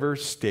in whatever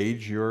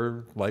stage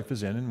your life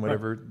is in, and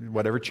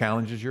whatever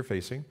challenges you're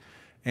facing.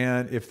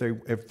 And if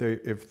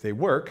they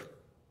work,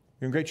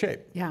 you're in great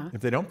shape. Yeah.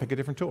 If they don't, pick a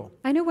different tool.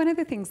 I know one of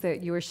the things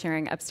that you were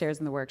sharing upstairs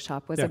in the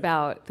workshop was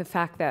about the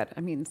fact that,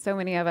 so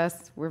many of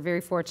us, we're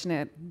very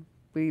fortunate.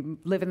 We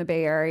live in the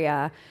Bay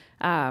Area.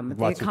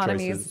 The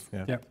economy is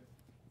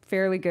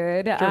fairly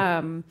good.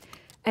 Sure.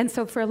 And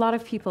so for a lot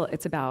of people,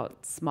 it's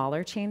about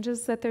smaller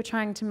changes that they're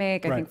trying to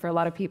make. I think for a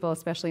lot of people,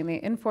 especially in the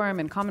INFORUM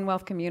and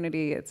Commonwealth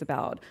community, it's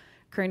about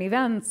current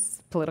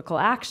events, political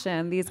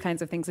action, these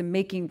kinds of things, and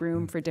making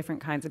room for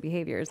different kinds of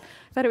behaviors.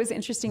 I thought it was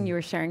interesting you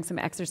were sharing some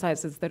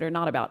exercises that are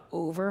not about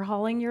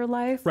overhauling your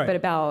life, but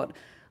about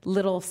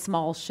little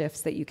small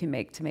shifts that you can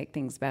make to make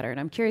things better. And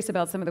I'm curious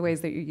about some of the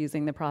ways that you're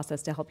using the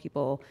process to help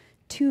people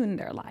tune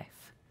their life.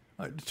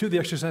 To the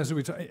exercise,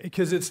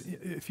 because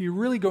if you're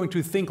really going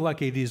to think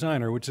like a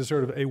designer, which is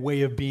sort of a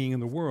way of being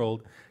in the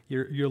world,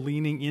 You're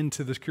leaning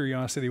into this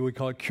curiosity. We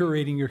call it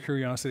curating your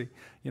curiosity,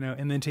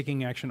 and then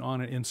taking action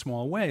on it in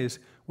small ways.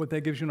 What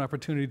that gives you an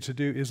opportunity to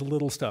do is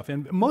little stuff.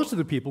 And most of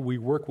the people we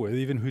work with,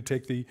 even who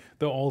take the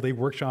all-day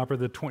workshop or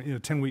the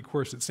 10-week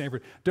course at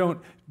Stanford, don't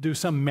do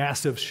some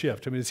massive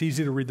shift. I mean, it's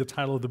easy to read the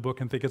title of the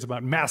book and think it's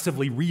about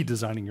massively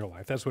redesigning your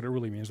life. That's what it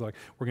really means. Like,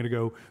 we're going to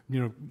go,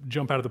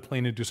 jump out of the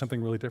plane and do something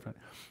really different.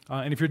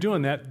 And if you're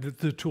doing that,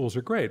 the tools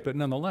are great. But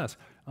nonetheless,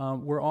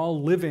 we're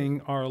all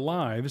living our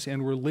lives,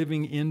 and we're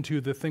living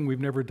into the thing we've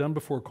never done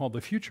before called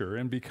the future,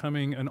 and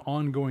becoming an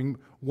ongoing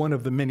one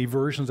of the many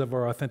versions of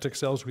our authentic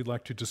selves we'd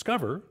like to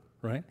discover,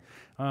 right?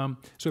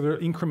 So there are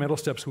incremental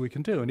steps we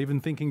can do, and even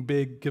thinking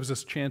big gives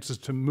us chances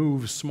to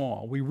move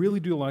small. We really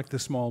do like the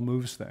small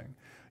moves thing,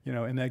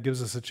 and that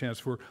gives us a chance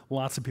for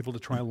lots of people to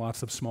try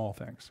lots of small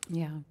things.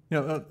 Yeah.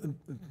 A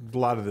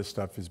lot of this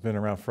stuff has been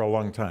around for a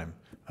long time,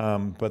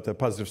 but the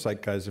positive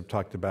psych guys have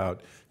talked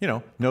about,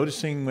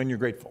 noticing when you're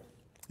grateful.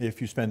 If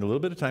you spend a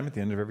little bit of time at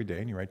the end of every day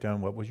and you write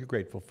down what was you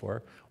grateful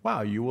for,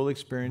 wow, you will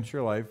experience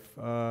your life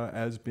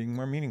as being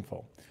more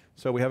meaningful.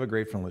 So we have a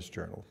gratefulness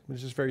journal,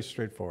 which is very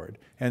straightforward.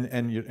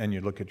 And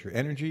you look at your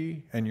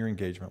energy and your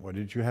engagement. What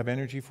did you have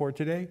energy for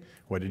today?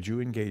 What did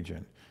you engage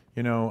in?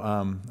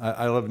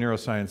 I love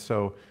neuroscience,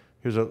 so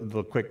here's a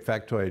little quick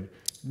factoid.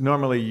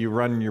 Normally you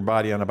run your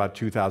body on about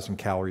 2,000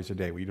 calories a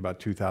day. We eat about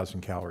 2,000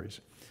 calories.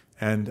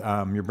 And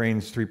your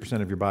brain's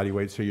 3% of your body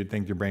weight, so you'd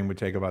think your brain would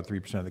take about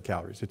 3% of the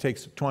calories. It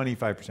takes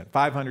 25%,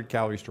 500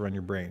 calories to run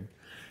your brain.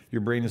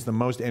 Your brain is the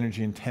most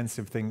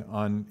energy-intensive thing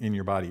in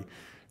your body.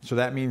 So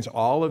that means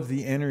all of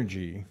the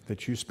energy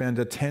that you spend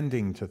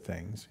attending to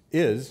things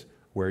is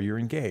where you're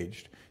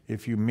engaged.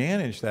 If you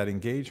manage that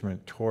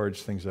engagement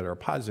towards things that are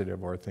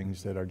positive, or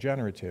things that are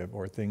generative,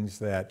 or things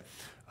that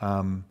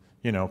kind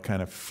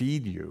of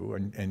feed you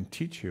and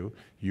teach you,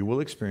 you will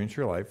experience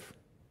your life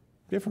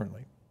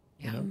differently.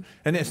 Yeah.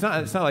 And it's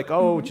not like,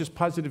 just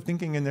positive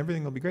thinking and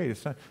everything will be great.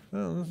 It's not,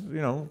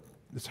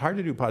 it's hard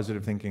to do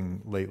positive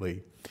thinking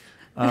lately.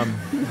 But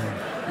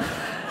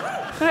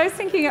I was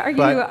thinking,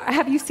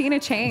 have you seen a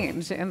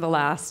change in the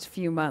last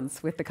few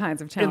months with the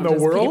kinds of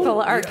challenges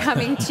people are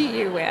coming to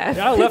you with?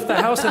 Yeah, I left the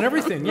house and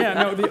everything.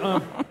 Yeah,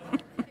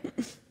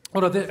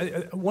 one of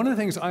the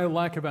things I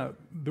like about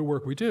the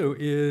work we do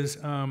is,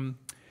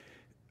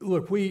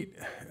 look, we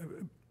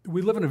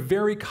live in a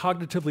very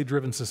cognitively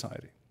driven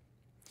society.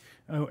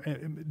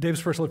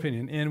 Dave's personal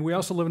opinion. And we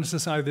also live in a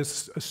society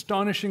that's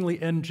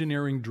astonishingly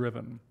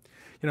engineering-driven.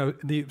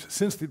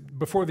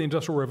 Before the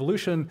Industrial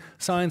Revolution,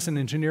 science and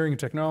engineering and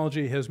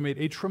technology has made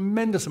a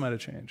tremendous amount of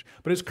change.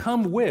 But it's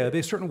come with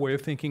a certain way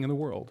of thinking in the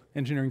world,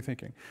 engineering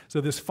thinking. So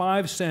this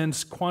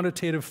 5-sense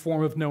quantitative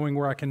form of knowing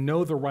where I can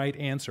know the right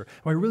answer.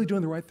 Am I really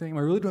doing the right thing? Am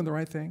I really doing the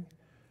right thing?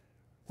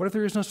 What if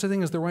there is no such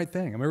thing as the right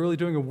thing? Am I really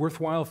doing a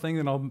worthwhile thing?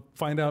 And I'll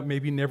find out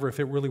maybe never if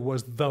it really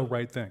was the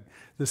right thing.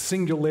 The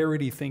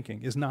singularity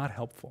thinking is not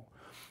helpful.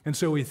 And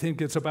so we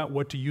think it's about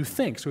what do you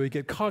think. So we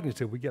get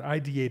cognitive, we get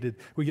ideated,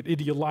 we get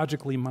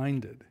ideologically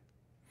minded.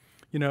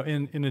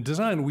 In a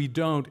design, we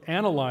don't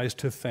analyze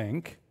to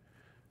think,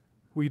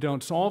 we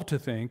don't solve to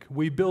think,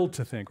 we build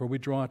to think, or we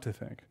draw to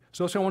think.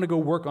 So let's say I want to go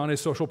work on a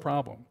social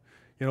problem.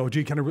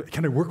 Gee, can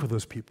I work with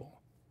those people?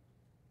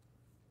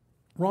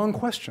 Wrong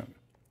question.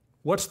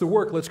 What's the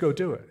work? Let's go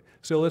do it.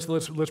 So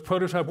let's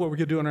prototype what we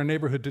could do in our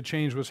neighborhood to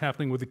change what's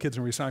happening with the kids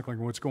in recycling,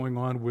 or what's going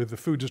on with the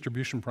food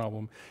distribution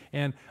problem.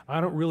 And I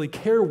don't really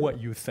care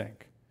what you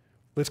think.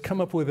 Let's come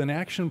up with an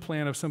action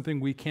plan of something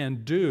we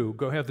can do,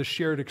 go have the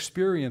shared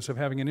experience of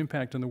having an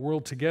impact in the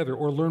world together,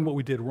 or learn what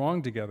we did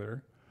wrong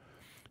together.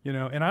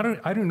 And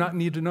I do not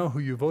need to know who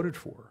you voted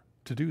for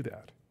to do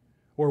that,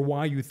 or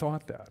why you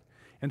thought that.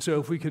 And so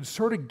if we could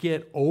sort of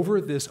get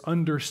over this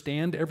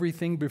understand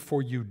everything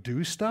before you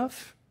do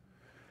stuff,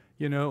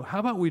 how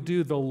about we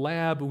do the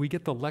lab, we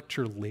get the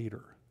lecture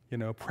later,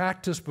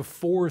 practice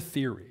before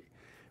theory.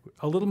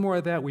 A little more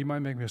of that, we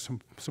might make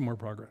some more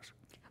progress.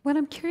 Well,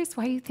 I'm curious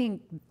why you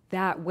think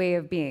that way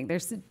of being.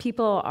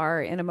 People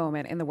are in a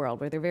moment in the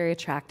world where they're very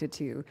attracted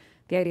to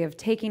the idea of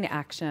taking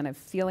action, of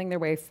feeling their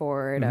way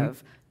forward,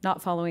 of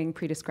not following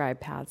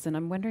prescribed paths. And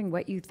I'm wondering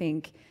what you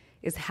think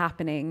is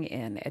happening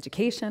in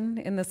education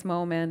in this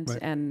moment,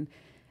 right,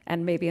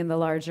 and maybe in the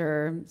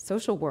larger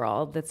social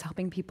world that's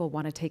helping people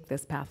want to take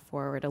this path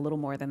forward a little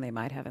more than they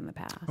might have in the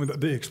past.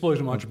 The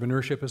explosion of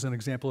entrepreneurship is an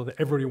example of that.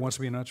 Everybody wants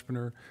to be an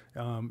entrepreneur,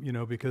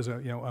 because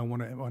I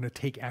want to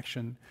take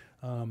action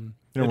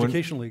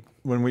educationally.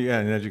 In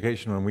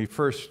education,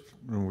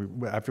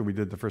 after we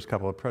did the first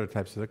couple of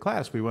prototypes of the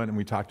class, we went and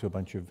we talked to a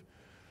bunch of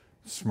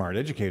smart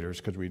educators,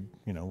 because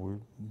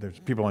there's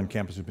people on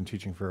campus who've been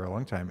teaching for a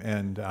long time,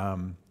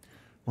 and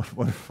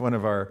one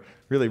of our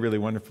really, really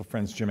wonderful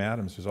friends, Jim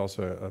Adams, who's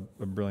also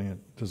a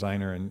brilliant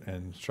designer and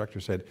instructor,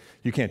 said,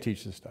 you can't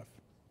teach this stuff.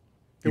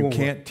 You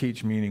can't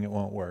teach meaning, it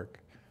won't work.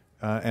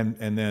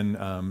 And then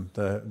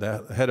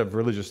the head of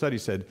religious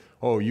studies said,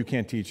 you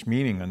can't teach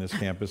meaning on this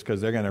campus because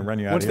they're going to run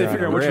you out of here. Once they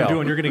figure out what you're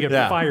doing, you're going to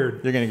get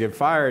fired. You're going to get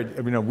fired.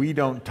 We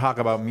don't talk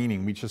about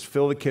meaning. We just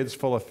fill the kids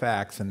full of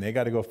facts, and they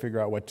got to go figure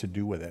out what to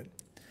do with it.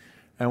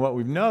 And what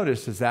we've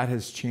noticed is that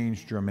has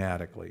changed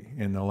dramatically.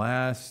 In the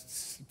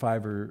last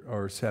 5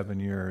 or 7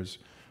 years,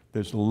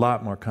 there's a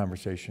lot more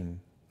conversation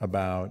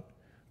about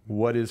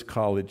what is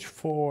college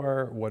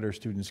for, what are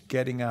students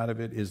getting out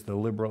of it, is the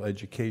liberal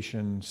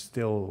education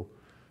still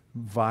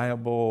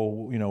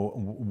viable,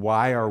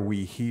 why are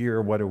we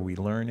here, what are we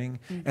learning?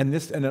 And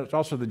it's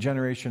also the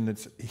generation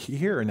that's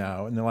here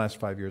now in the last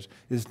 5 years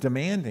is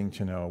demanding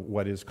to know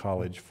what is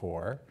college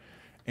for.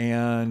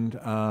 And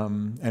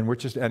we're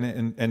just,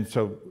 and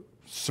so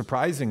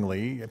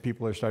surprisingly,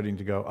 people are starting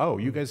to go, oh,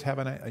 you guys have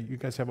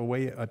a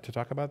way to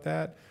talk about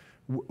that?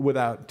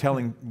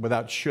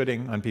 Without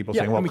shooting on people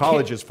saying, well,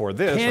 college is for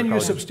this. Can you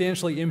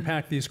substantially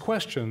impact these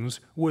questions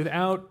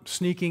without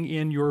sneaking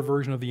in your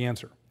version of the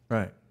answer?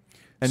 Right.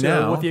 And so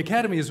now, what the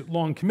Academy has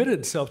long committed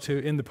itself to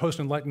in the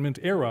post-Enlightenment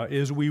era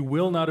is we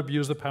will not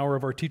abuse the power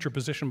of our teacher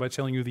position by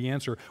telling you the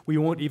answer. We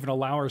won't even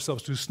allow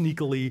ourselves to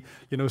sneakily,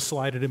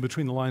 slide it in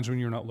between the lines when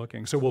you're not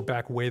looking. So we'll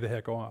back way the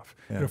heck off.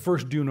 Yeah.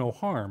 First, do no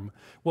harm.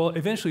 Well,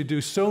 eventually do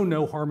so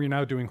no harm, you're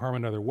now doing harm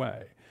another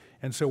way.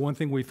 And so one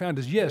thing we found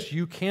is, yes,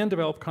 you can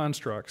develop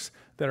constructs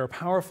that are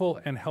powerful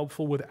and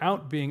helpful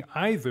without being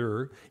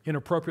either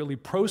inappropriately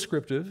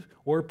proscriptive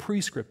or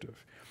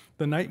prescriptive.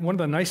 One of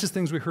the nicest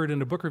things we heard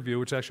in a book review,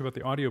 which is actually about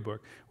the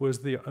audiobook, was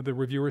the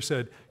reviewer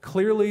said,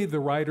 clearly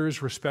the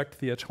writers respect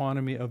the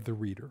autonomy of the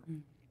reader.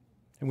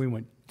 And we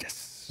went,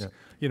 yes.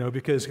 Yeah.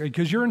 Because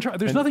you're in charge.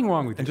 There's nothing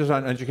wrong with it. And just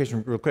on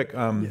education, real quick,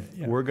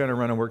 we're going to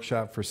run a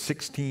workshop for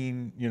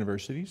 16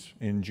 universities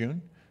in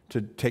June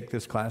to take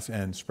this class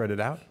and spread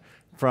it out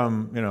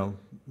from,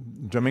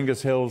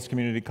 Dominguez Hills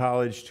Community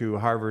College to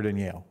Harvard and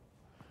Yale.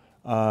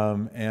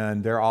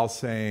 And they're all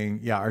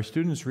saying, yeah, our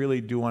students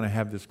really do want to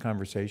have this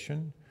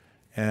conversation.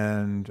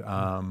 And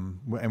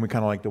we kind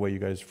of like the way you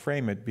guys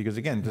frame it, because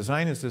again,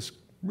 design is this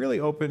really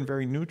open,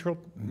 very neutral.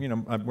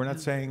 We're not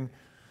saying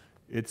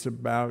it's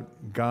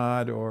about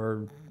God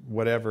or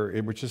whatever.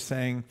 We're just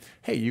saying,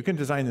 hey, you can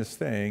design this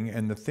thing,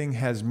 and the thing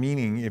has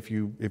meaning if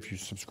you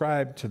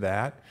subscribe to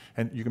that,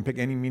 and you can pick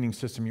any meaning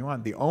system you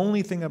want. The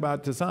only thing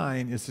about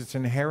design is it's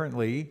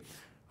inherently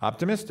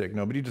optimistic.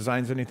 Nobody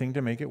designs anything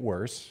to make it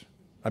worse.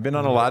 I've been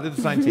on a lot of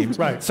design teams.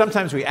 Right.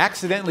 Sometimes we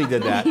accidentally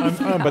did that,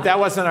 but that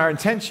wasn't our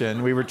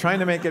intention. We were trying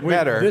to make it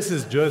better. This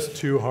is just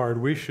too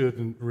hard. We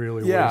shouldn't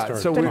really waste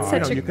our time. But it's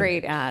such a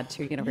great add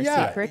to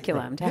university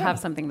curriculum to have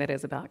something that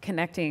is about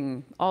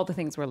connecting all the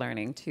things we're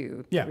learning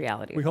to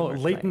reality. We call it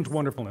latent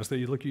wonderfulness. That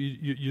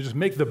you just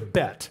make the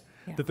bet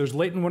that there's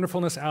latent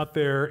wonderfulness out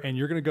there, and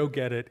you're going to go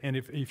get it. And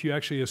if you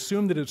actually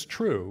assume that it's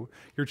true,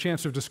 your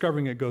chance of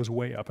discovering it goes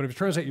way up. And if it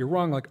turns out you're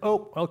wrong, like,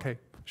 oh, okay.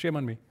 Shame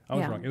on me. I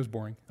was wrong. It was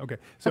boring. Okay.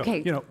 So,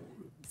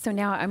 So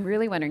now I'm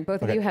really wondering,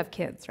 both of you have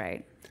kids,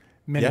 right?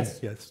 Many.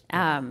 Yes.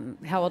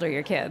 How old are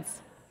your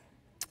kids?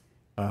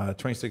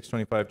 26,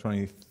 25,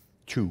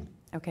 22.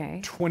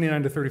 Okay.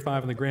 29 to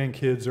 35, and the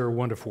grandkids are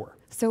 1 to 4.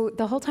 So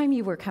the whole time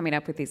you were coming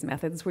up with these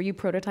methods, were you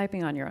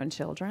prototyping on your own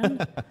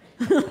children?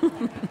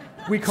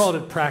 We called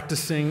it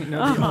practicing.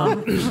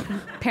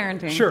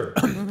 Parenting. Sure.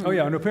 Oh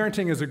yeah, no,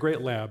 parenting is a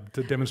great lab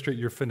to demonstrate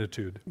your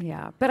finitude.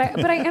 Yeah, but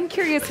I am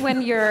curious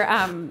when you're,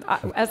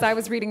 as I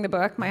was reading the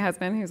book, my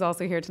husband, who's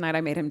also here tonight,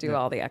 I made him do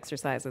all the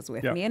exercises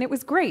with me, and it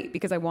was great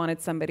because I wanted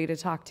somebody to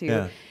talk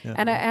to.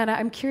 And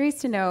I'm curious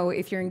to know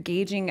if you're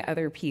engaging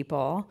other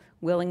people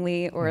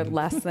willingly or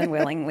less than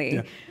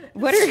willingly.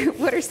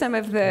 What are some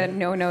of the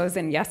no-nos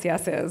and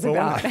yes-yeses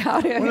about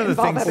how to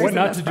involve others? What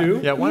not to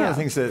do? Yeah, one of the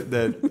things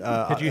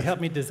that could you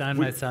help me design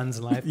my son's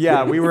life?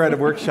 Yeah, we were at a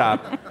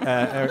workshop.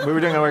 We were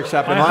doing a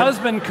workshop in My London.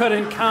 husband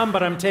couldn't come,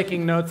 but I'm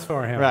taking notes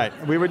for him. Right.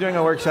 We were doing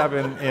a workshop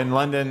in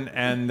London,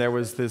 and there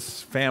was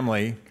this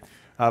family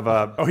of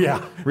a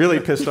really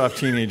pissed off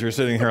teenager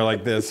sitting here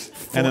like this,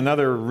 and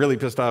another really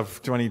pissed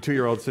off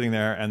 22-year-old sitting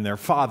there, and their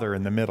father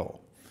in the middle.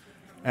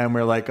 And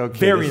we're like,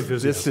 okay,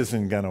 this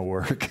isn't going to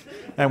work.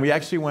 And we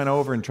actually went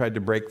over and tried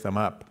to break them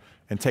up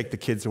and take the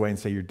kids away and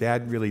say, your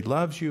dad really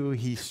loves you.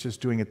 He's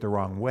just doing it the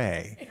wrong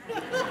way.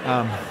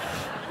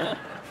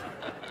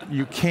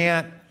 You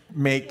can't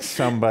make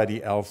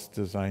somebody else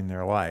design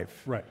their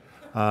life. Right.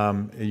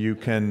 You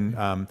can,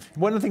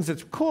 one of the things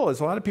that's cool is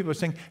a lot of people are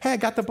saying, hey, I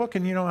got the book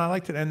and, I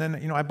liked it. And then,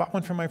 I bought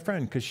one for my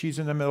friend because she's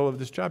in the middle of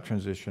this job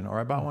transition. Or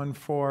I bought one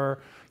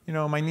for,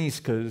 my niece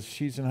because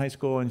she's in high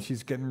school and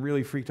she's getting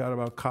really freaked out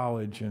about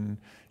college. And,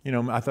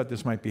 I thought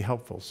this might be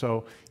helpful.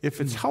 So if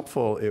it's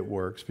helpful, it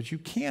works. But you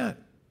can't,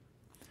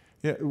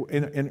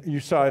 and you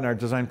saw in our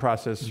design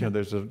process,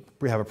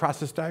 we have a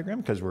process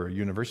diagram because we're a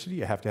university,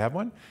 you have to have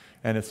one.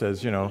 And it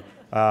says,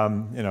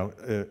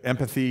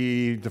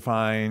 empathy,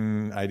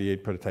 define,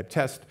 ideate, prototype,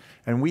 test.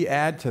 And we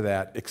add to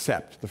that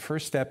accept. The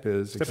first step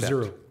is accept. Step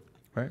 0.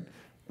 Right?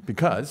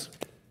 Because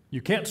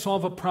you can't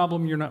solve a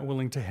problem you're not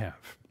willing to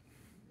have.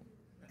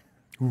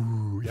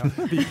 Ooh, yeah.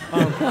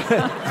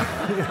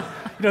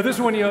 This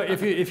one,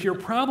 if your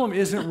problem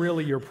isn't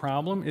really your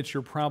problem, it's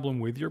your problem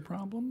with your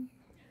problem,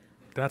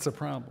 that's a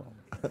problem.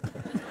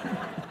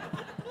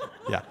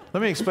 Yeah.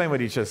 Let me explain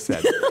what he just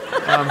said.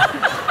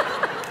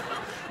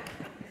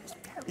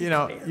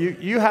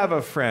 you have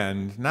a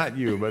friend, not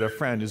you, but a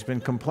friend who's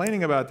been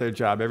complaining about their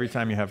job every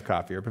time you have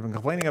coffee, or been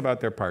complaining about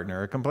their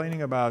partner, or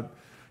complaining about,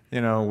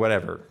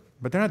 whatever,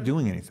 but they're not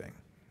doing anything,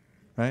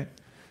 right?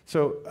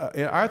 So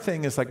our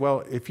thing is like,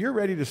 well, if you're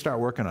ready to start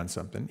working on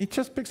something, you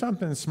just pick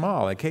something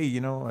small. Like, hey,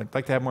 I'd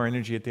like to have more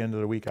energy at the end of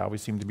the week. I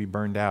always seem to be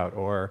burned out.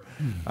 Or,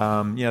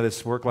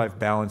 this work-life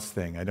balance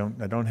thing. I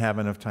don't have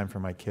enough time for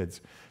my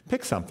kids.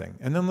 Pick something,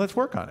 and then let's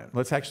work on it.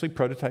 Let's actually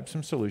prototype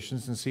some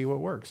solutions and see what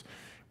works.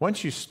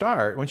 Once you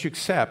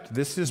accept,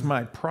 this is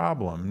my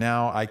problem,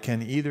 now I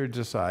can either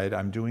decide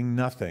I'm doing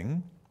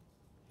nothing,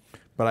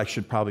 but I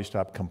should probably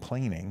stop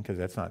complaining, because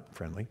that's not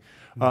friendly,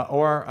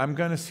 or I'm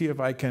going to see if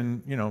I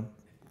can,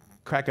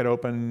 crack it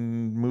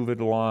open, move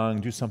it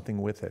along, do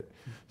something with it.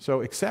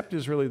 So accept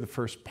is really the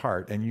first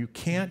part, and you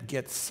can't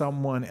get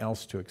someone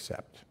else to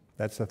accept.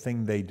 That's the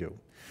thing they do.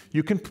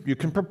 You can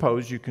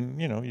propose, you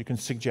can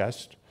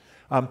suggest.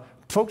 A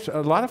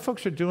lot of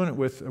folks are doing it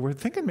we're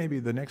thinking maybe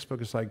the next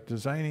book is like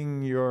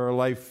designing your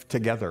life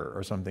together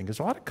or something, because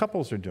a lot of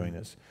couples are doing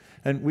this.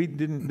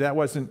 And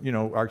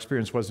our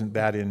experience wasn't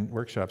that in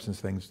workshops and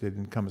things. They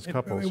didn't come as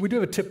couples. We do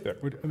have a tip there.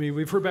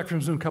 We've heard back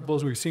from some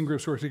couples, we've seen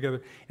groups work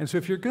together. And so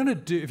if you're gonna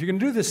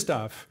do this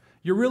stuff,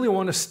 you really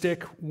want to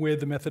stick with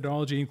the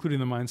methodology, including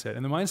the mindset.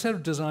 And the mindset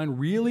of design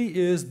really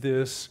is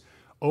this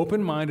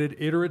open-minded,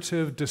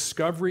 iterative,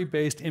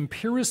 discovery-based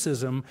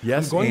empiricism.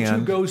 Yes, I'm going to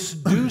go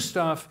do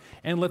stuff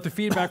and let the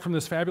feedback from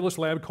this fabulous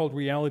lab called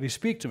reality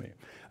speak to me.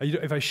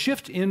 If I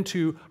shift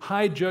into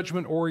high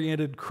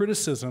judgment-oriented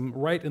criticism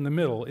right in the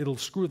middle, it'll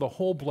screw the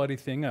whole bloody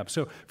thing up.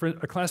 So for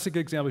a classic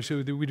example,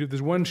 we do this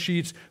one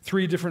sheet,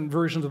 3 different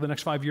versions of the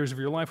next 5 years of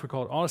your life. We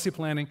call it Odyssey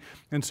planning.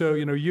 And so,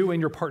 you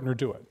and your partner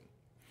do it.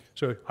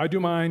 So I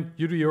do mine,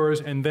 you do yours,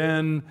 and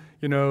then,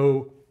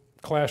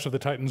 Clash of the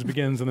Titans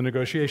begins in the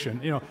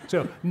negotiation.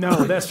 So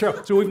no, that's true.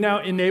 So we've now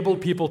enabled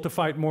people to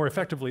fight more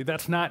effectively.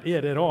 That's not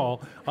it at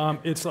all.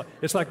 It's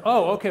like,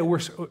 oh, okay,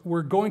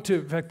 we're going to.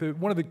 In fact,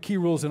 one of the key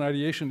rules in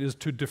ideation is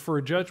to defer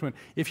judgment.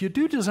 If you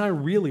do design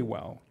really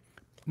well,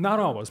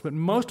 not always, but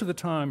most of the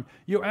time,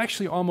 you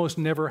actually almost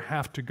never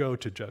have to go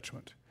to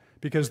judgment,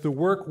 because the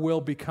work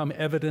will become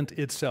evident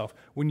itself.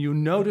 When you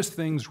notice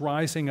things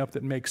rising up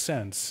that make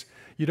sense,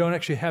 you don't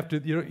actually have to.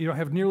 You don't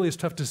have nearly as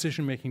tough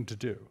decision making to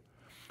do.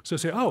 So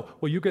say, oh,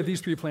 well, you got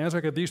these 3 plans, I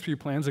got these 3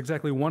 plans,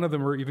 exactly one of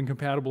them are even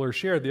compatible or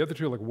shared. The other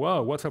 2 are like,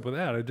 whoa, what's up with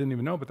that? I didn't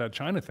even know about that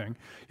China thing.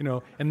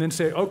 And then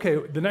say, okay,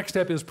 the next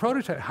step is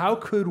prototype. How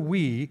could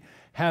we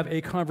have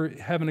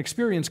an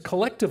experience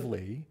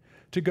collectively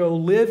to go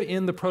live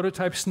in the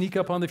prototype, sneak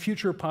up on the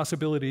future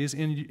possibilities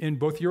in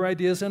both your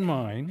ideas and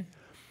mine,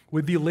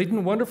 with the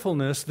latent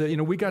wonderfulness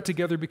that, we got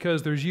together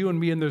because there's you and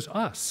me and there's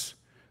us.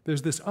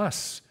 There's this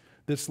us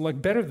that's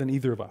like better than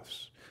either of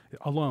us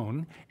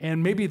alone,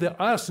 and maybe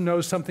the us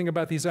knows something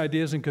about these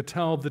ideas and could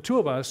tell the 2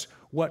 of us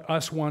what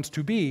us wants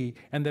to be,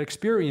 and that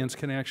experience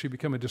can actually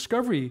become a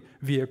discovery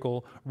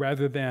vehicle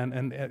rather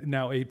than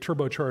now a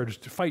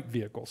turbocharged fight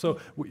vehicle. So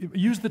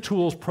use the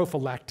tools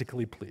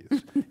prophylactically,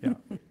 please. Yeah.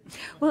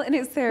 Well, and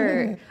is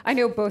there, I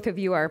know both of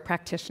you are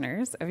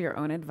practitioners of your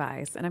own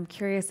advice, and I'm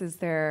curious, is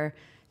there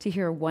to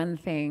hear one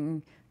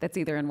thing that's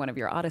either in one of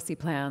your Odyssey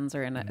plans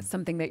or in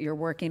something that you're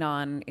working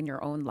on in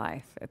your own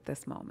life at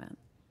this moment?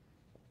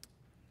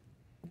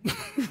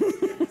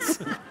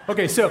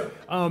 Okay, so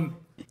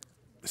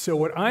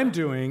what I'm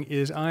doing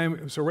is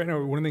so right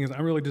now one of the things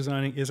I'm really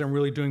designing is I'm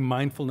really doing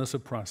mindfulness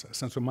of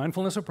process. And so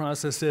mindfulness of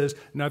process is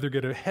neither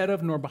get ahead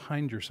of nor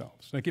behind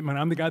yourselves. Like,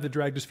 I'm the guy that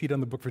dragged his feet on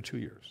the book for 2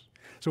 years.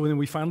 So then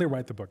we finally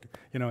write the book,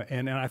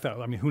 and I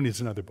thought, who needs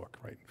another book,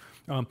 right?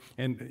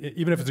 And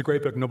even if it's a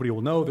great book, nobody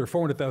will know. There are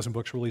 400,000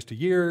 books released a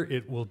year.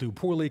 It will do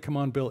poorly. Come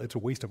on, Bill. It's a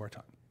waste of our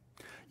time.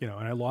 And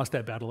I lost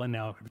that battle, and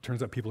now it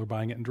turns out people are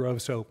buying it in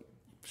droves. So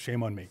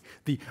shame on me.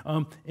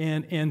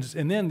 And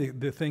then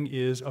the thing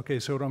is, okay,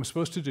 so what I'm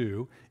supposed to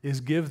do is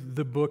give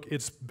the book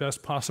its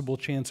best possible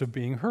chance of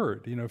being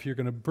heard. If you're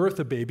going to birth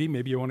a baby,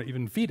 maybe you want to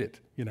even feed it.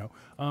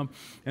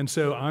 And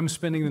so I'm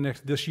spending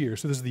this year.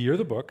 So this is the year of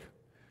the book,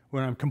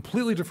 when I'm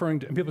completely deferring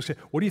to, and people say,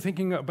 what are you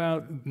thinking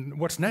about?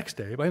 What's next,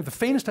 Dave? I have the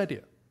faintest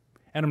idea,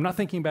 and I'm not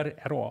thinking about it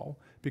at all,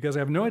 because I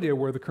have no idea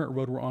where the current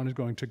road we're on is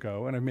going to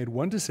go. And I've made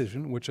one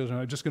decision, which is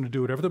I'm just going to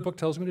do whatever the book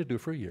tells me to do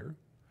for a year.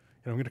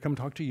 I'm going to come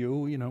talk to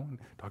you, and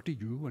talk to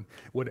you, and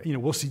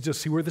we'll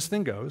just see where this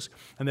thing goes.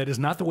 And that is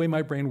not the way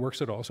my brain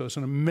works at all. So it's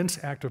an immense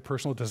act of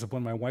personal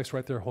discipline. My wife's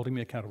right there holding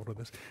me accountable to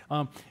this.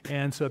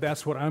 And so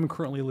that's what I'm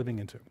currently living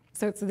into.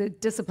 So it's the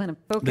discipline of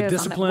focus the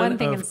discipline on that one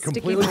thing of and sticking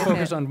completely with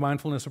focused it. on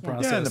mindfulness of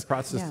process. Yeah,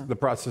 and the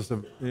process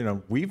of,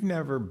 we've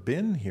never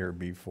been here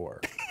before.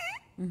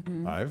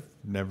 I've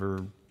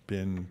never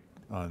been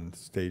on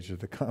stage at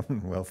the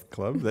Commonwealth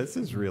Club. This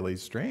is really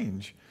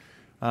strange.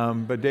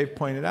 But Dave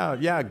pointed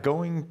out,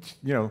 going,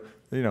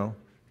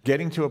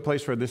 getting to a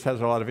place where this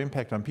has a lot of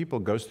impact on people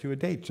goes through a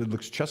date. It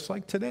looks just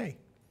like today.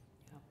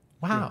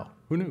 Wow. Yeah.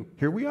 Who knew?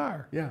 Here we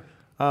are. Yeah.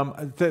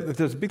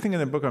 There's a big thing in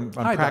the book on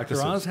Hi,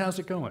 practices. Dr. Oz, how's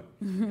it going?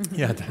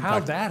 Yeah,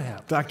 How'd that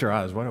happen? Dr.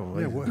 Oz,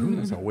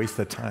 that's a waste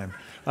of time.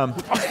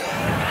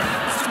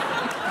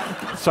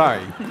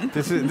 Sorry.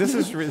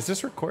 Is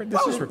this recorded?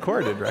 This is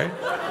recorded, right?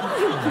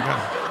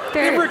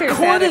 They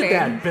recorded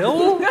that,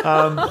 Bill.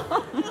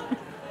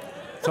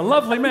 It's a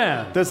lovely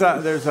man. There's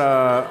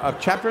a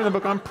chapter in the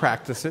book on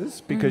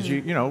practices because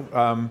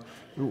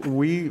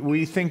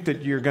we think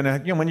that you're gonna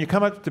when you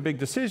come up to big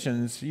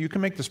decisions, you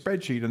can make the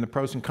spreadsheet and the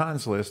pros and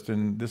cons list.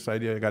 And this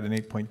idea I got an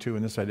 8.2,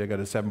 and this idea I got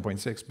a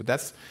 7.6. But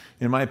that's,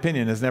 in my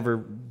opinion, has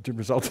never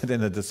resulted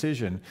in a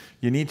decision.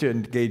 You need to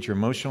engage your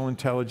emotional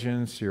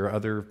intelligence, your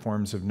other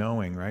forms of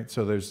knowing, right?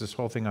 So there's this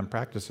whole thing on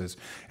practices,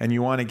 and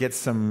you want to get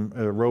some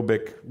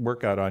aerobic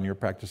workout on your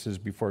practices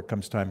before it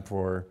comes time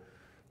for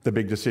the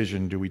big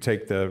decision. Do we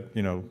take do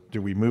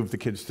we move the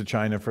kids to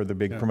China for the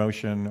big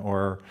promotion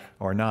or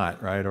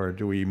not, right? Or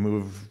do we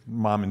move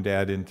mom and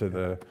dad into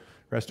the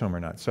rest home or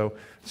not? So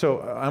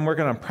I'm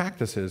working on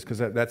practices because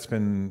that's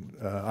been,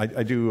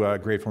 I do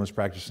gratefulness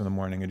practice in the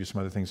morning. I do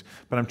some other things,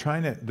 but I'm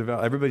trying to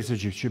develop, everybody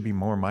says you should be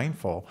more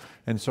mindful.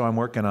 And so I'm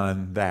working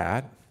on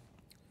that.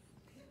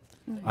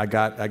 I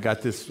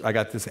got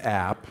this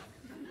app.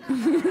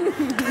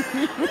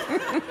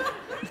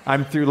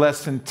 I'm through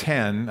lesson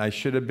 10. I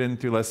should have been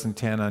through lesson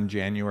 10 on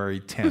January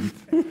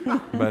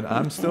 10th, but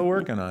I'm still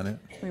working on it.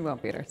 We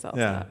won't beat ourselves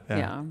Yeah, up.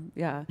 yeah.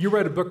 Yeah. You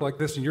write a book like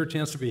this, and your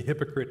chance to be a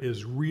hypocrite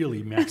is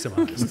really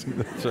maximized.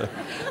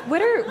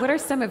 What are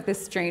some of the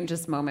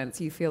strangest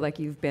moments you feel like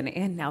you've been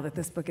in now that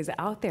this book is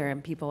out there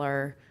and people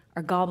are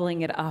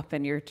gobbling it up,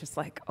 and you're just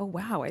like, oh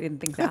wow, I didn't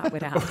think that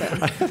would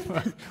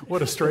happen.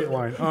 What a straight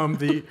line.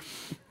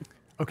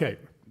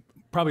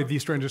 Probably the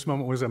strangest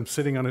moment was I'm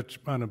sitting on an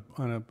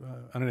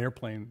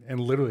airplane, and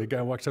literally a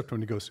guy walks up to me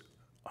and he goes,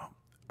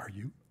 "Are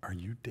you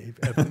Dave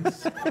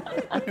Evans?"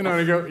 And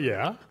I go,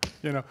 "Yeah,"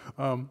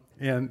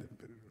 and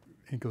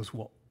he goes,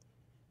 "Well,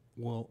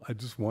 I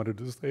just wanted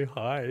to say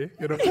hi."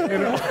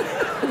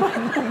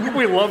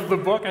 We love the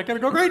book. I gotta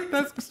go, great.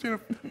 That's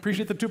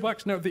appreciate the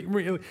 $2. No,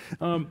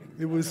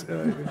 it was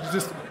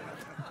just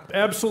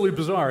absolutely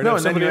bizarre. No,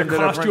 and somebody then you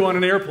accost you on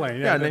an airplane.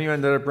 Yeah, and then you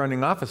ended up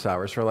running office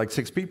hours for like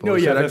 6 people. No,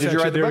 yeah, that's did you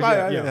write the book?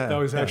 that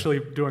was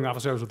actually doing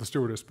office hours with the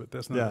stewardess, but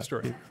that's not the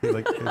story. We were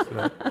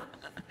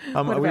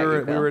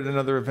at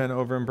another event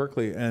over in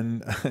Berkeley,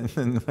 and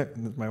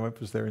my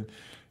wife was there,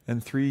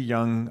 and 3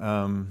 young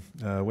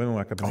women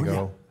walk up and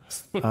go,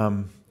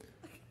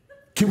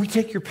 "Can we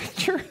take your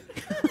picture?"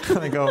 And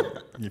I go,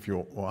 "If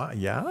you want,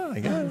 yeah,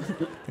 I guess."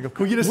 I go,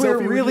 "Can we get a We're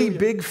selfie with really you?"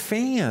 big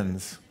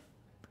fans.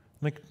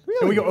 I'm like, really?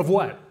 And we go, of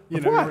what? So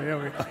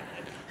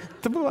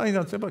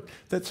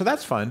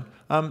that's fun.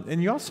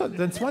 And you also,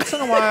 then once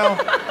in a while,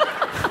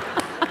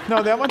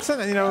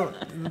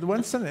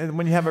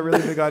 when you have a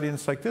really big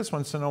audience like this,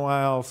 once in a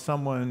while,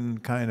 someone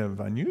kind of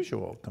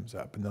unusual comes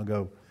up and they'll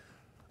go,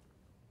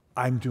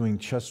 "I'm doing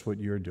just what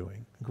you're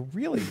doing." I go,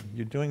 "Really?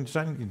 You're doing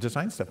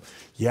design stuff?"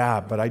 "Yeah,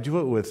 but I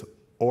do it with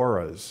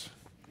auras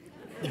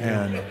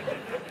and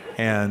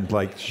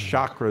like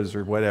chakras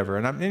or whatever.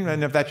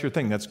 And if that's your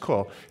thing, that's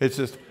cool. It's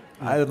just,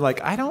 I'm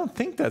like, I don't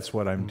think that's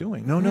what I'm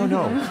doing. No.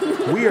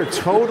 We are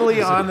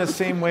totally on the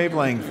same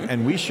wavelength,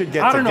 and we should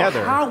get together. I don't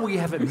know how we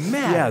haven't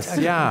met. Yes,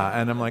 yeah.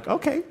 And I'm like,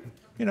 okay,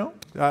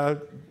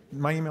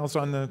 my email's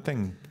on the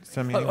thing.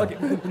 Send me an email.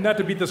 Okay, not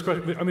to beat this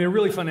question, but, a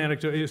really fun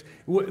anecdote is,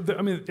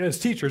 as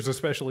teachers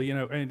especially,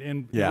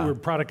 and we're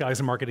product guys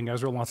and marketing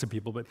guys, there are lots of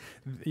people, but,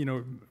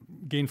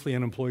 gainfully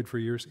unemployed for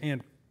years.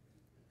 And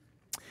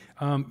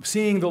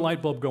seeing the light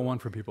bulb go on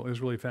for people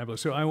is really fabulous.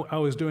 So I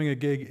was doing a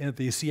gig at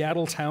the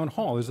Seattle Town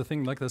Hall. There's a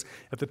thing like this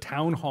at the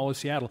Town Hall of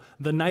Seattle,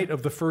 the night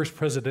of the first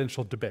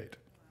presidential debate.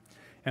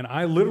 And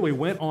I literally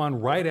went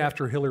on right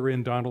after Hillary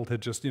and Donald had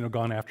just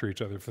gone after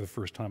each other for the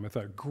first time. I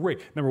thought,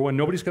 great. Number one,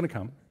 nobody's going to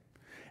come.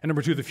 And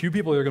number two, the few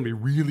people there are going to be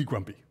really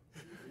grumpy.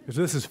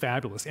 So this is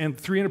fabulous. And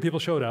 300 people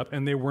showed up,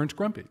 and they weren't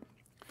grumpy. It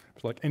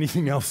was like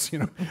anything else,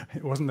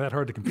 it wasn't that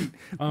hard to compete.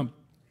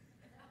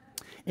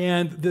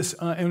 And this,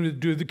 and we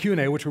do the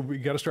Q&A, which we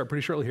got to start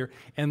pretty shortly here.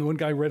 And the one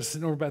guy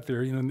sitting over back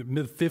there, in the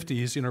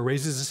mid-50s,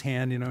 raises his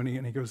hand,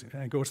 and he goes,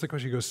 and I go, "What's the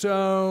question?" He goes,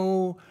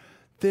 "So,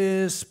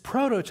 this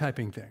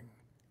prototyping thing."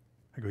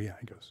 I go, "Yeah."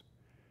 He goes,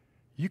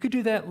 "You could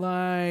do that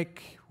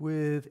like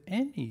with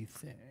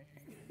anything,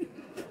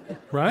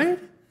 right?"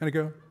 And I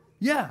go,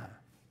 "Yeah."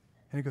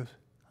 And he goes,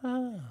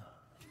 "Ah."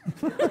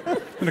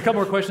 And a couple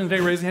more questions, and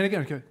he raises his hand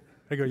again.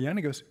 I go, "Yeah." And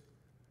he goes,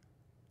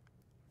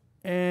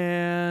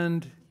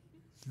 "And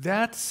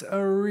that's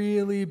a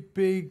really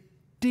big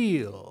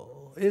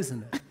deal,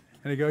 isn't it?"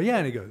 And I go, "Yeah."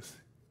 And he goes,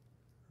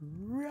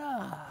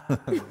 "Right."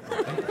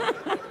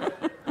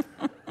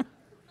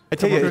 I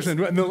tell you,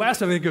 and the last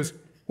time he goes,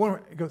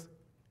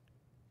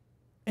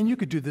 "And you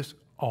could do this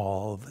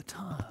all the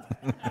time."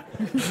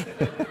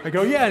 I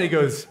go, "Yeah." And he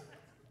goes,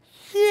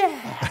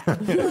 "Yeah."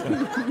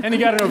 And he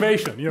got an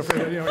ovation.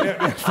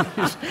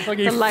 Like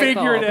he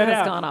figured it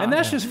out. And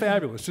that's just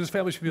fabulous. Just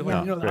fabulous to be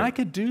like, I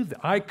could do that.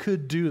 I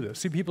could do this.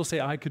 See, people say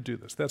I could do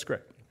this. That's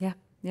great.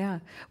 Yeah.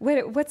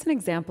 What's an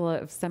example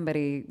of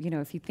somebody,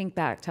 if you think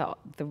back to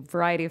the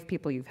variety of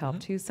people you've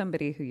helped, who's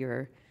somebody who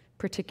you're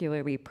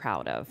particularly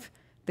proud of,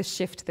 the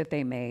shift that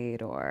they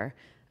made, or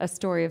a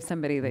story of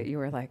somebody that you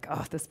were like,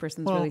 oh, this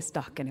person's really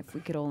stuck, and if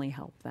we could only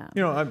help them.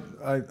 You know,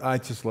 I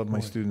just love my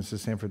students at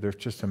Stanford. They're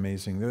just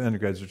amazing. The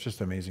undergrads are just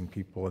amazing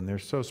people, and they're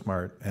so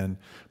smart.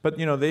 But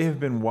you know, they have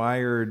been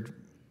wired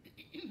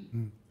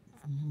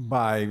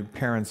by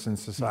parents and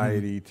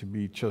society to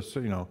be just,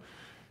 you know,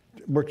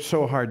 work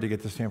so hard to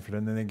get to Stanford,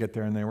 and then they get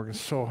there and they're working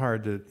so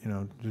hard to, you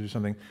know, to do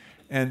something.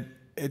 And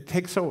it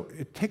takes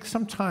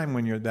some time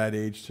when you're that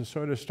age to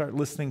sort of start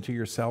listening to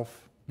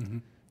yourself.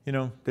 You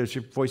know, there's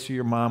your voice of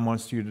your mom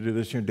wants you to do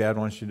this, your dad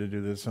wants you to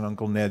do this, and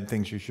Uncle Ned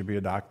thinks you should be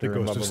a doctor. It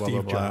goes and to blah,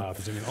 Steve blah, blah, blah.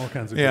 Jobs. I mean, all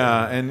kinds of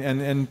yeah,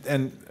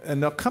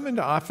 and they'll come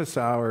into office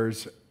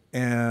hours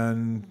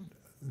and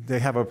they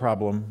have a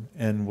problem,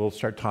 and we'll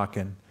start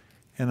talking,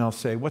 and I'll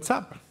say, "What's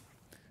up?"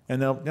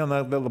 And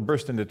they'll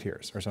burst into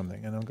tears or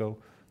something, and they'll go,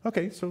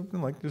 "Okay, so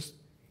like just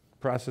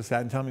process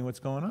that and tell me what's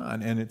going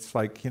on." And it's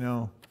like, you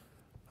know,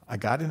 I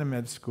got into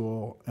med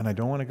school and I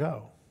don't want to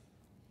go.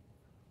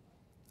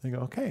 They go,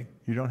 "Okay,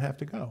 you don't have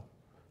to go."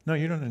 No,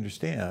 you don't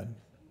understand.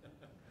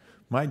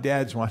 My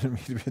dad's wanted me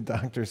to be a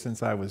doctor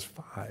since I was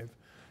 5. I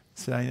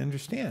said, I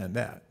understand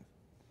that.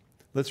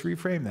 Let's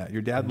reframe that.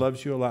 Your dad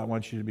loves you a lot,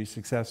 wants you to be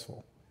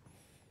successful.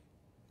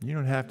 You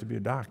don't have to be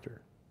a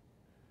doctor.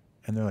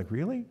 And they're like,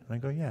 really? And I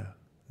go, yeah.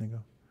 And they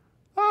go,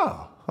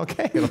 oh,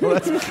 okay, well,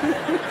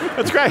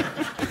 that's great.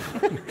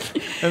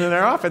 And then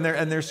they're off, and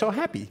they're so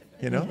happy,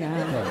 you know?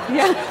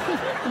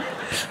 Yeah.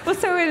 Well,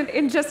 so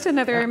in just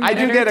another minute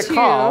I do get a two,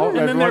 call And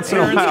then their once in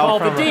a parents while call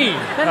the from dean.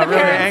 a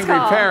really angry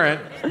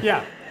parent.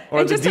 Yeah. Or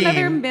in the just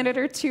another dean. minute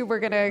or two, we're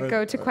going to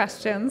go to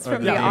questions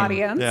from the dean.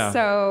 audience. Yeah.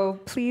 So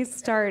please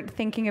start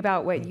thinking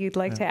about what you'd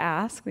like to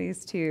ask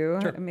these two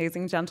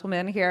amazing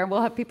gentlemen here.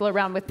 We'll have people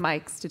around with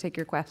mics to take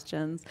your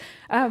questions.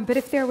 But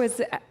if there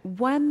was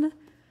one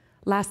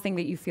last thing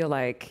that you feel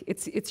like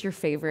it's your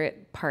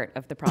favorite part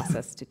of the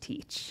process to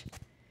teach,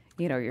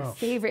 you know, your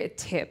favorite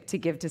tip to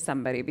give to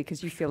somebody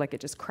because you feel like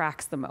it just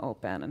cracks them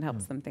open and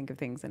helps them think of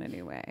things in a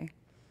new way.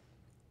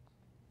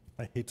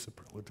 I hate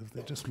superlatives.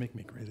 They just make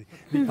me crazy.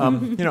 You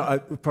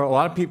know, for a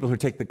lot of people who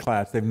take the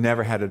class, they've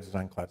never had a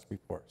design class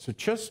before. So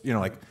just, you know,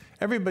 like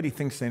everybody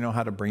thinks they know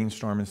how to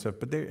brainstorm and stuff,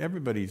 but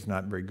everybody's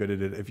not very good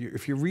at it.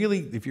 If you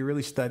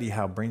really study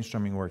how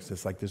brainstorming works,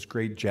 it's like this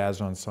great jazz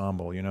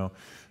ensemble. You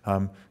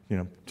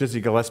know,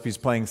 Dizzy Gillespie's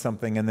playing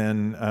something, and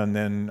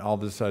then all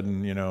of a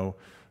sudden, you know,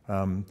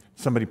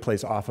 somebody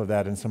plays off of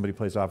that, and somebody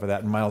plays off of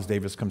that, and Miles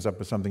Davis comes up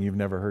with something you've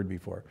never heard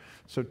before.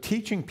 So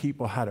teaching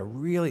people how to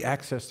really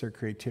access their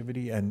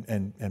creativity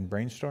and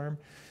brainstorm,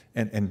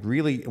 and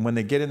really, when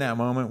they get in that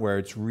moment where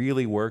it's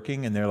really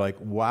working, and they're like,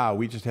 wow,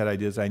 we just had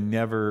ideas I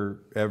never,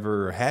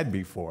 ever had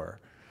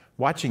before.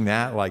 Watching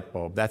that light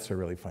bulb, that's a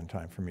really fun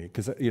time for me.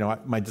 Because, you know,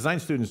 my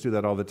design students do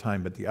that all the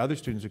time, but the other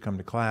students who come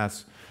to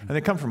class, and they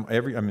come from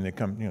they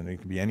come, you know, they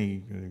could be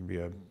they could be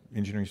an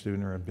engineering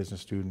student or a business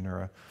student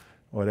or a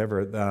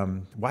whatever,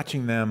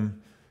 watching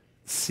them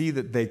see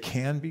that they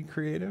can be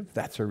creative,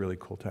 that's a really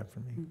cool time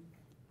for me.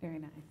 Very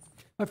nice.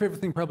 My favorite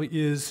thing probably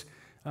is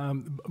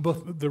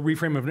both the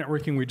reframe of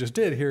networking we just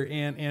did here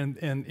and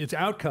its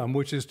outcome,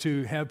 which is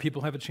to have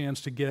people have a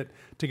chance to get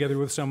together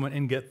with someone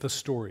and get the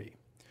story.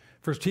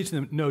 First, teaching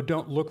them, no,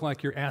 don't look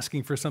like you're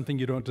asking for something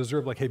you don't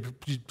deserve, like, hey,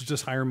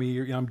 just hire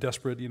me, I'm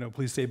desperate, you know,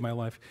 please save my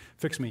life,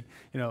 fix me.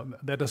 You know,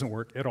 that doesn't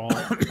work at all.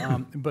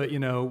 But, you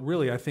know,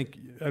 really, I think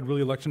I'd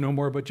really like to know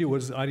more about you.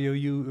 What is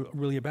IDOU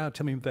really about?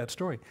 Tell me that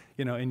story.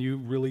 You know, and you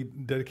really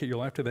dedicate your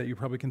life to that, you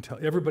probably can tell.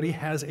 Everybody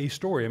has a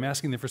story. I'm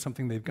asking them for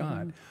something they've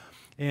got.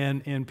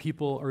 And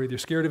people are either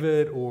scared of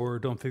it or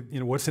don't think, you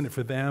know, what's in it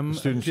for them.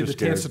 Students Give are the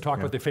chance to scared, talk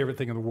about their favorite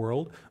thing in the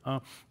world.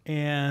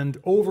 And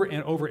over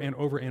and over and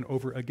over and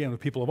over again with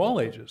people of all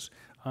ages,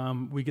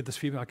 we get this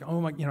feedback, like,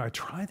 oh my, you know, I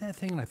tried that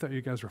thing and I thought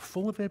you guys were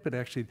full of it, but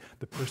actually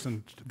the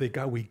person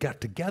we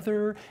got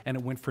together and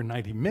it went for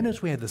 90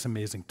 minutes. We had this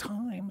amazing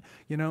time,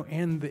 you know,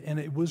 and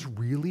it was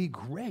really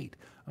great.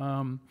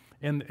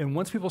 And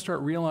once people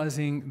start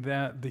realizing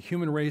that the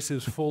human race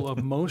is full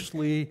of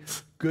mostly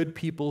good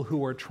people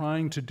who are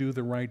trying to do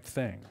the right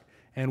thing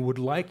and would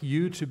like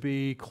you to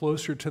be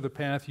closer to the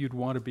path you'd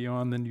want to be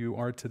on than you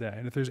are today.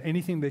 And if there's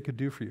anything they could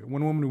do for you.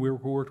 One woman we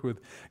worked with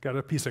got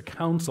a piece of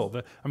counsel,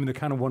 the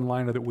kind of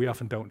one-liner that we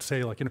often don't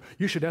say, like, you know,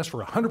 you should ask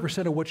for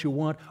 100% of what you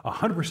want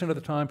 100% of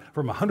the time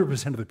from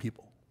 100% of the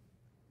people.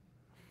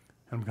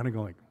 And I'm kind of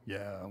going,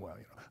 yeah, well,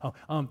 you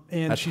know.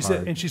 And she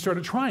said, and she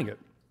started trying it.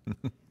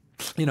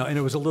 You know, and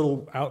it was a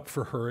little out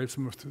for her.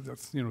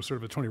 That's, you know, sort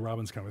of a Tony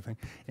Robbins kind of thing,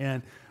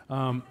 and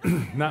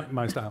not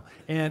my style.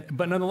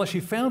 But nonetheless,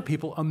 she found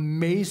people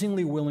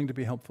amazingly willing to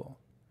be helpful.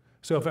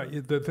 So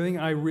the thing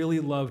I really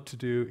love to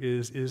do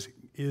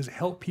is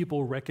help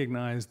people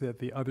recognize that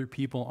the other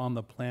people on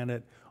the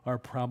planet are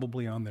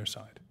probably on their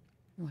side.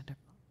 Wonderful.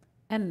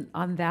 And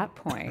on that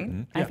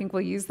point, I think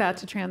we'll use that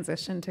to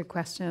transition to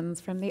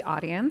questions from the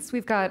audience.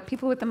 We've got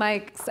people with the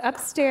mics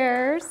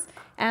upstairs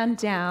and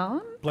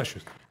down. Bless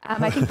you.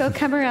 I think they'll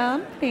come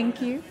around.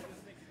 Thank you.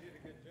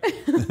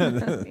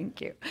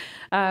 Thank you.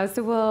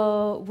 So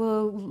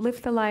we'll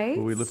lift the lights.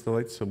 Will we lift the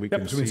lights so we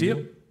can So we see see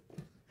you?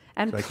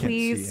 And So I can't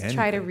see please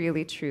try to anything.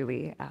 really,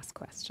 truly ask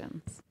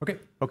questions. Okay.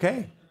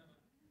 Okay.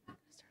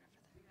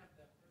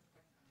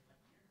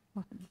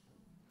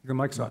 Your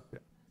mic's on. Yeah.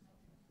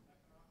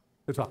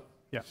 It's on.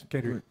 Yeah.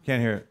 Can't hear you.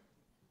 Can't hear it.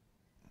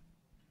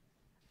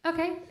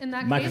 Okay, in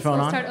that case, Microphone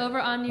we'll on? start over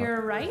on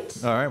your right.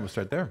 All right, we'll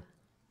start there.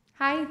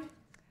 Hi,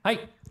 Hi.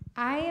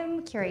 I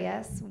am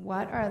curious,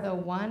 what are the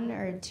one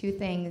or two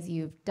things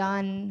you've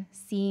done,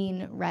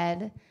 seen,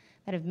 read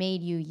that have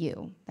made you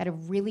you, that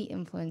have really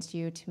influenced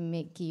you to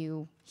make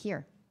you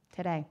here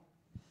today?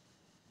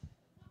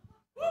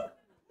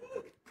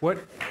 What?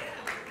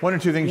 One or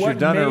two things What you've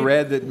done or made-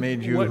 read that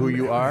made you what who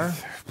you are.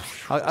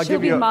 I'll She'll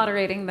give be you.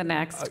 moderating the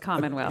next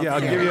Commonwealth. Yeah,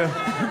 here.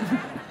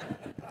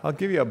 I'll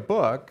give you a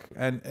book,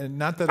 and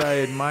not that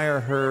I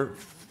admire her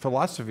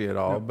philosophy at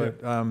all,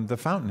 but The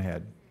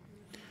Fountainhead.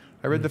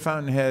 I read The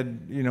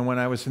Fountainhead, when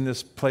I was in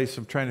this place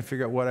of trying to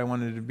figure out what I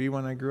wanted to be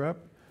when I grew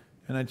up,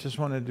 and I just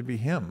wanted to be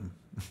him,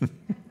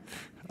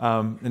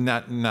 and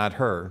not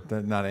her,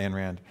 not Ayn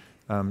Rand.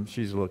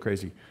 She's a little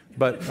crazy,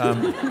 but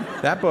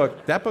that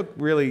book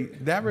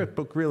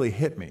really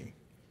hit me,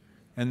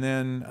 and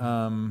then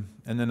I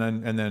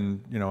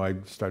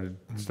started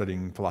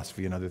studying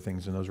philosophy and other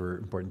things, and those were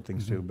important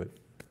things too, but.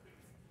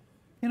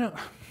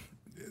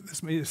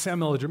 This may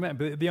sound melodramatic,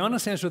 but the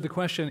honest answer to the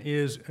question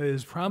is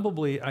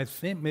probably, I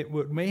think,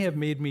 what may have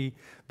made me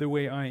the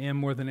way I am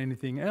more than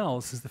anything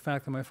else is the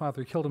fact that my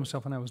father killed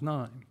himself when I was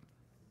 9.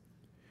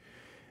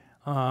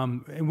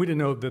 And we didn't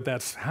know that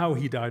that's how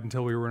he died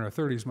until we were in our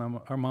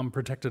 30s. Our mom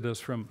protected us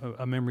from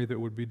a memory that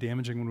would be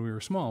damaging when we were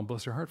small.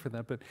 Bless her heart for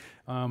that. But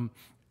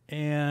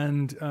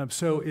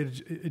so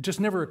it just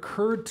never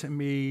occurred to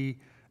me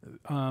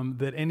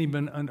that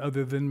anyone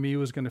other than me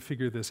was going to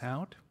figure this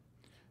out.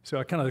 So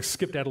I kind of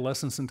skipped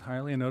adolescence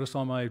entirely. I noticed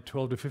all my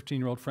 12 to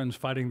 15-year-old friends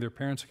fighting their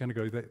parents. I kind of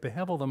go, they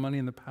have all the money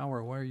and the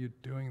power. Why are you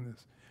doing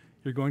this?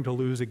 You're going to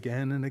lose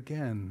again and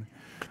again.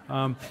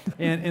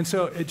 And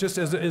so it just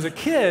as a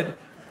kid,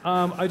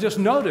 I just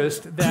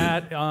noticed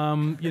that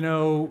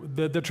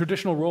the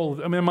traditional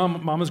role. I mean,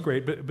 mom was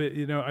great, but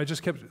I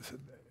just kept.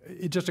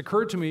 It just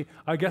occurred to me,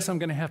 I guess I'm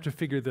going to have to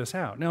figure this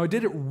out. Now, I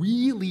did it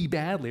really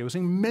badly. I was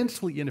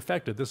immensely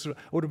ineffective. This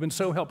would have been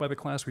so helped by the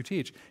class we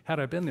teach had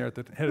it been there at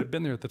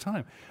the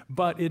time.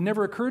 But it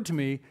never occurred to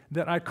me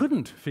that I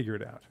couldn't figure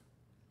it out.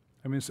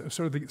 I mean, sort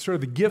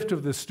of the gift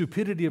of the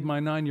stupidity of my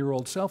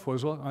 9-year-old self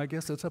was, well, I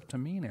guess it's up to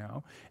me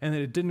now. And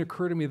it didn't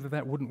occur to me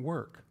that wouldn't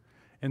work.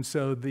 And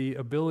so the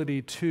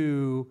ability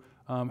to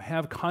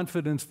have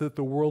confidence that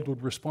the world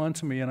would respond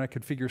to me and I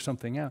could figure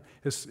something out,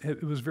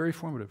 it was very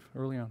formative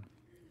early on.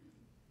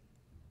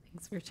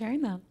 Thanks for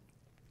sharing that.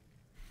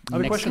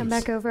 Other Come questions?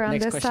 back over on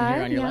Next this question side.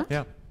 here on your left.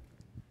 Yeah.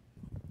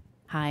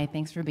 Hi,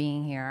 thanks for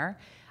being here.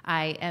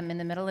 I am in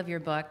the middle of your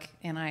book,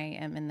 and I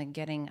am in the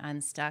Getting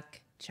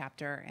Unstuck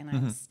chapter, and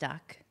I'm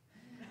stuck.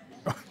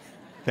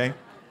 Okay.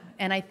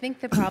 And I think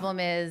the problem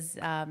is,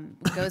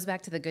 goes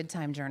back to the Good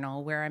Time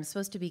Journal, where I'm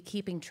supposed to be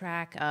keeping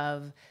track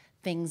of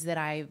things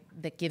that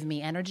give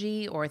me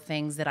energy or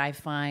things that I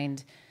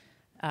find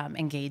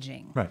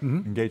engaging Right.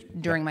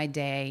 Engagement. during my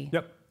day.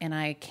 Yep. And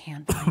I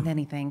can't find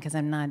anything because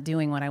I'm not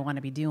doing what I want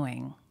to be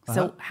doing.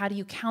 So how do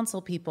you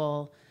counsel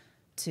people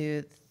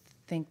to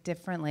think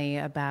differently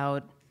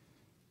about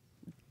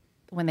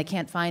when they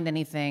can't find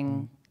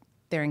anything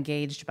they're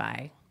engaged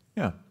by?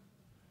 Yeah.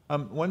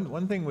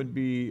 One thing would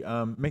be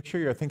make sure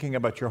you're thinking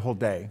about your whole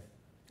day.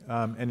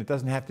 And it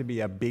doesn't have to be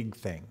a big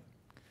thing.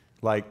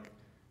 Like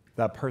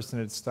that person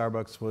at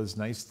Starbucks was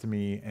nice to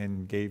me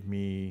and gave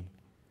me,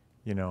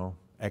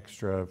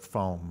 extra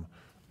foam.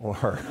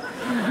 Or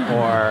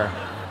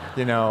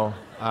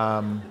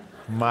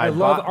I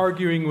love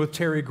arguing with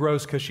Terry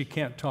Gross because she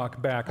can't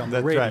talk back on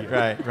the That's radio.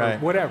 right. Or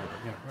whatever.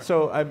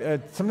 So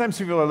sometimes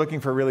people are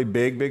looking for really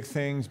big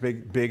things,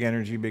 big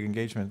energy, big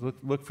engagement.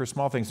 Look for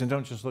small things, and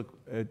don't just look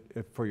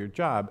for your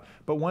job.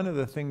 But one of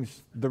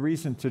the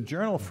reason to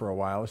journal for a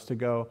while is to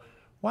go,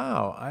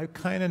 wow, I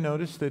kind of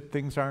noticed that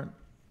things aren't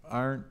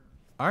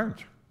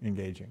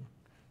engaging.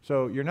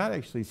 So you're not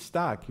actually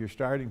stuck. You're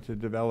starting to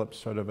develop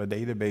sort of a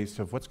database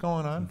of what's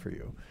going on for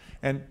you.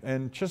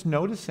 And just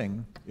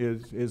noticing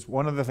is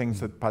one of the things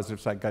that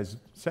positive psych guys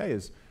say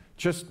is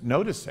just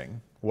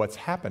noticing what's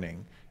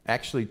happening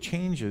actually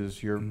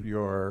changes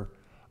your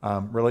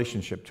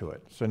relationship to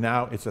it. So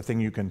now it's a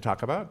thing you can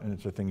talk about, and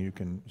it's a thing you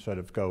can sort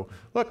of go,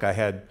 look, I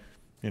had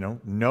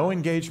no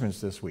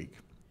engagements this week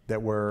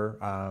that were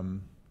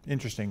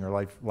interesting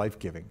or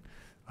life-giving.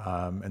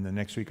 And the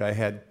next week I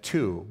had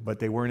 2, but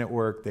they weren't at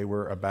work. They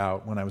were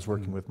about when I was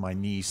working with my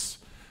niece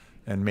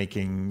and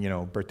making,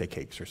 birthday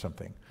cakes or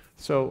something.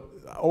 So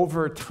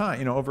over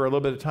time, over a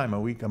little bit of time, a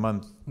week, a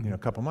month, a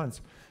couple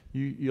months,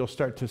 you'll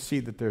start to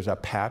see that there's a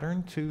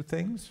pattern to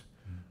things.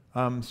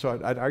 So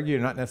I'd argue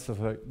you're not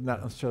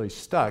necessarily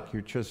stuck.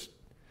 You're just,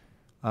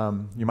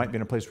 you might be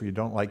in a place where you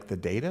don't like the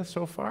data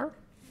so far.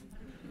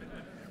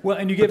 Well,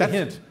 and you gave a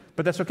hint.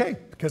 But that's okay.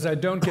 Because I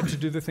don't get to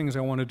do the things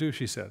I want to do,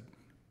 she said.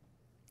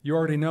 You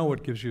already know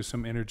what gives you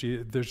some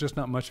energy. There's just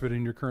not much of it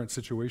in your current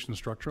situation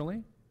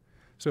structurally.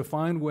 So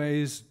find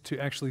ways to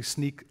actually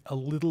sneak a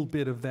little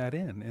bit of that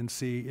in and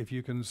see if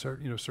you can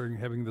start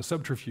having the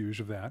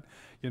subterfuge of that,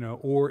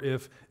 or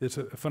if it's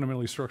a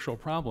fundamentally structural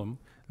problem,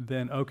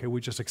 then okay,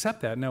 we just accept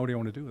that. Now what do you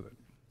want to do with it?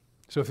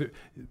 So if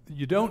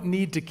you don't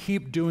need to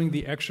keep doing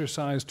the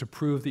exercise to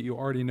prove that you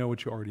already know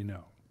what you already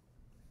know.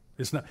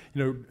 It's not,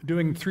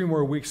 doing 3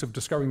 more weeks of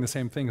discovering the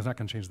same thing is not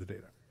going to change the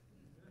data.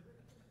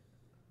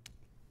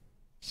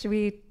 Should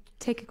we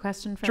take a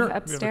question from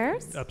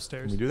upstairs?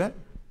 Upstairs. Can we do that?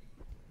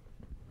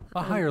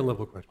 A higher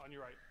level question. On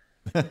your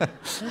right.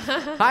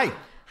 Hi.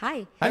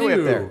 Hi. Hi, way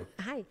up there.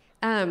 Hi.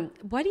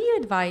 What do you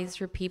advise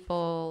for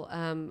people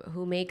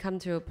who may come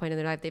to a point in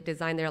their life, they've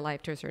designed their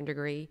life to a certain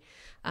degree,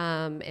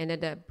 and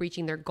end up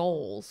reaching their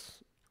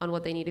goals on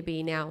what they need to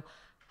be now?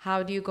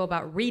 How do you go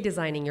about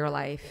redesigning your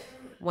life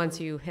once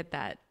you hit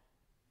that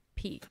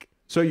peak?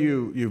 So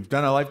you've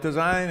done a life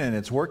design and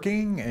it's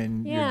working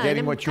and you're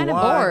getting what you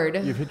want.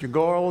 Bored. You've hit your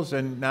goals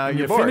and now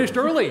you're You bored. finished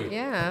early.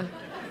 Yeah.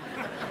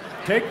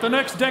 Take the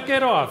next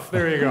decade off.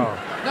 There you go.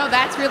 No,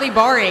 that's really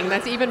boring.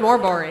 That's even more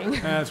boring.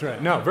 That's right.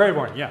 No, very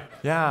boring. Yeah.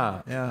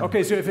 Yeah.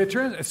 Okay, so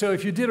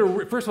if you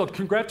did first of all,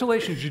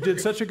 congratulations, you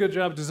did such a good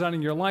job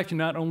designing your life. You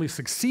not only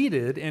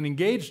succeeded and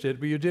engaged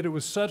it, but you did it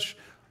with such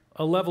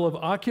a level of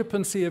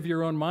occupancy of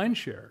your own mind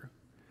share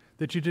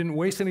that you didn't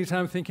waste any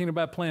time thinking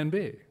about plan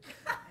B.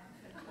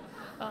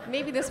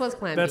 Maybe this was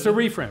plan That's B. a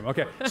reframe.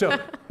 Okay, so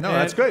No,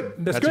 that's good. That's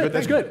That's a good. good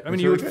That's thing. good. I mean,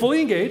 That's you were really good.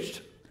 fully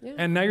engaged, Yeah.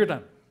 and now you're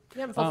done.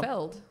 Yeah, I'm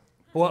fulfilled.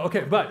 Well,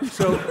 okay, but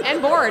so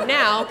And bored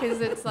now,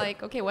 because it's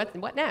like, okay,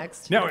 what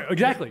next? now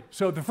exactly.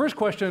 So the first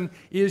question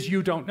is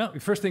you don't know. The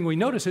first thing we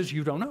notice is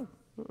you don't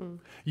know.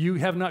 You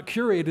have not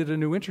curated a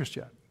new interest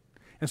yet,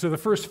 and so the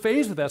first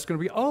phase of that's going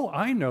to be, oh,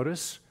 I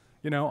notice.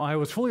 I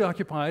was fully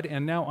occupied,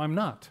 and now I'm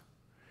not.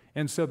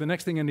 And so the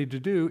next thing I need to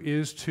do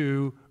is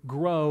to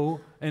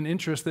grow an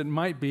interest that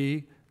might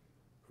be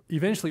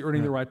eventually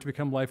earning the right to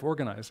become life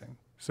organizing.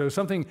 So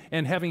something,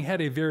 and having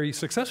had a very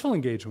successful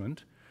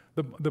engagement,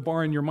 the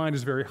bar in your mind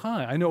is very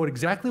high. I know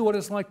exactly what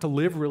it's like to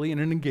live really in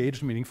an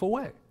engaged, meaningful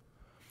way.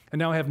 And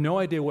now I have no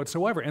idea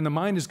whatsoever. And the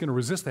mind is going to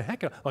resist the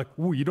heck out, like,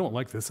 ooh, you don't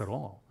like this at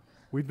all.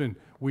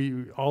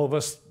 All of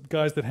us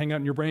guys that hang out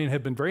in your brain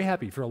have been very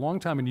happy for a long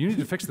time, and you need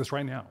to fix this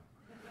right now.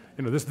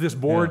 This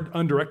bored,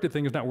 undirected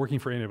thing is not working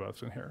for any of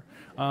us in here.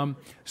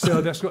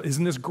 So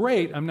isn't this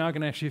great? I'm now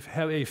going to actually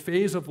have a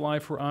phase of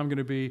life where I'm going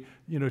to be,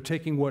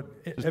 taking what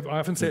I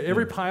often say,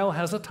 every pile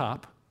has a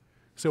top.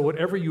 So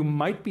whatever you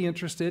might be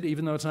interested,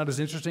 even though it's not as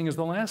interesting as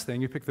the last thing,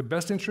 you pick the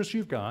best interest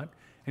you've got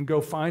and go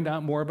find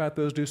out more about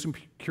those, do some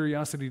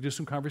curiosity, do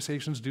some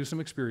conversations, do some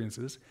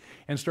experiences,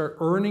 and start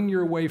earning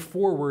your way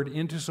forward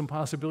into some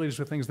possibilities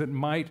of things that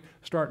might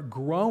start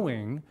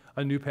growing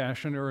a new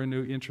passion or a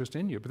new interest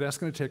in you. But that's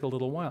going to take a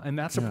little while, and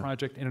that's a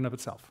project in and of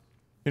itself.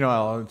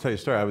 I'll tell you a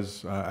story.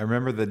 I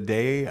remember the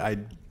day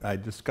I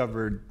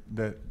discovered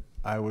that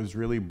I was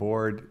really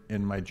bored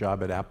in my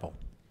job at Apple.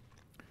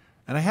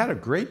 And I had a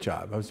great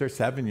job. I was there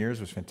 7 years.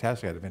 It was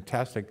fantastic. I had a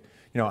fantastic,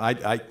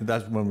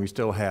 that's when we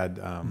still had,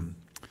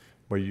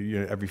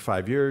 where every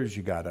 5 years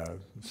you got a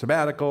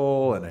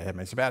sabbatical, and I had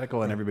my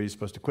sabbatical, and everybody's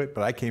supposed to quit.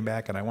 But I came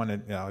back, and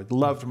I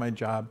loved my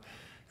job.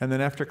 And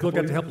then after a couple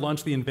Got to help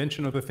launch the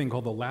invention of a thing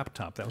called the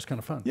laptop. That was kind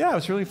of fun. Yeah, it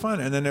was really fun.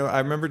 And then I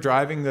remember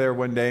driving there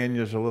one day, and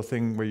there's a little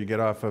thing where you get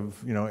off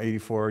of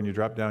 84 and you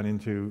drop down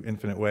into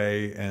Infinite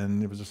Way,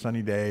 and it was a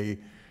sunny day,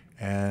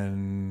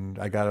 and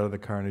I got out of the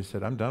car and I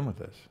said, I'm done with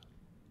this.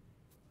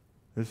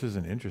 This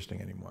isn't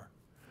interesting anymore.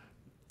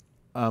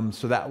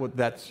 So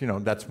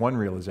that's one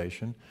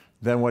realization.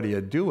 Then what do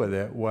you do with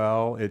it?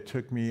 Well, it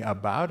took me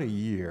about a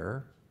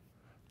year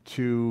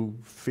to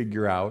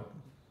figure out,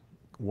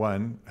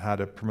 one, how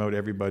to promote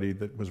everybody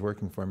that was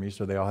working for me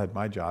so they all had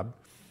my job,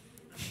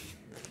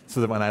 so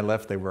that when I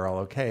left they were all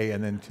okay,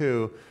 and then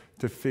two,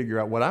 to figure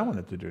out what I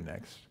wanted to do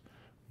next.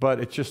 But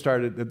it just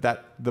started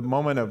the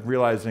moment of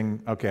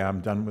realizing, okay,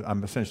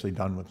 I'm essentially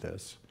done with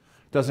this.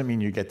 Doesn't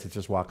mean you get to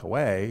just walk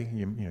away.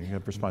 You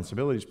have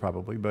responsibilities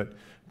probably, but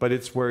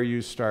it's where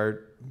you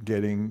start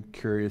getting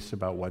curious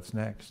about what's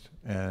next.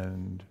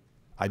 And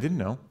I didn't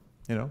know.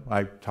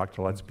 I talked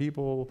to lots of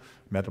people,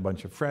 met a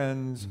bunch of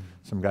friends.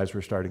 Some guys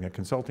were starting a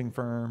consulting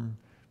firm.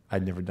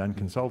 I'd never done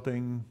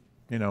consulting.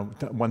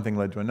 One thing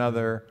led to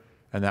another,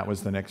 and that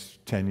was the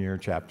next 10-year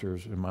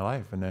chapters in my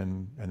life. And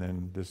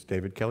then this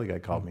David Kelly guy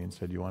called me and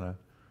said, "You want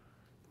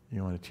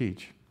to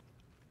teach?"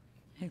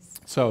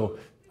 So.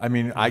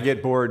 I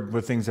get bored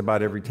with things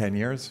about every 10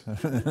 years,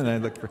 and I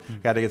look for,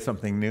 got to get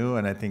something new.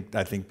 And I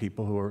think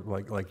people who are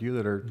like you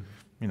that are,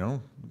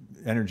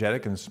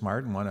 energetic and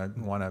smart and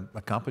want to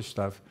accomplish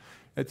stuff,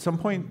 at some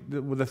point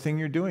with the thing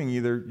you're doing,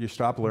 either you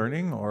stop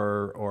learning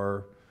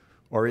or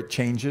it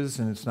changes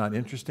and it's not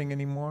interesting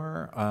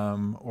anymore,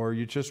 or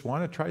you just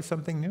want to try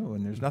something new.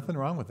 And there's nothing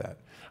wrong with that.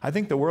 I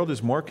think the world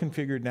is more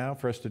configured now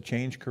for us to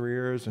change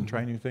careers and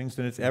try new things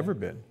than it's ever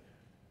been.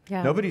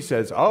 Yeah. Nobody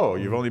says, "Oh,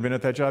 you've only been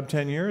at that job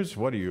 10 years?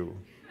 What are you,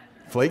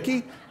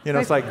 flaky?"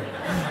 It's like,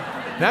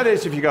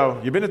 Nowadays, if you go,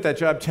 you've been at that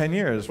job 10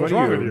 years. What's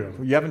wrong with you?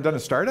 You haven't done a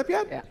startup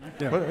yet?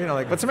 Yeah. What,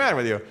 like, what's the matter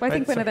with you? Well, I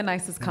think Right? one of the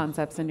nicest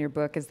concepts in your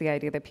book is the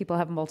idea that people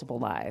have multiple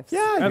lives.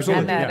 Yeah,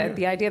 Absolutely. And that Yeah.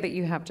 the idea that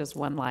you have just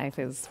one life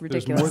is There's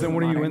ridiculous. more than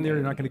one of you modern in there.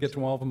 You're day. not going to get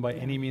to all of them by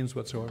any means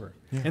whatsoever.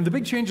 And the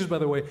big changes, by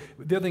the way,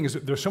 the other thing is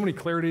there's so many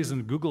clarities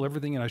in Google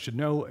everything, and I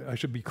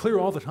should be clear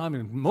all the time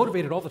and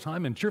motivated all the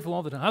time and cheerful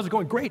all the time. How's it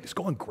going? Great. It's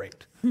going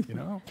great. You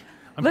know,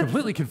 I'm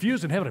completely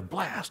confused and having a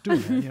blast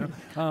doing that. You know,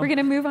 We're going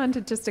to move on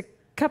to just a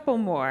couple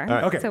more.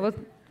 right. Okay. So we'll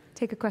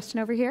take a question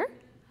over here.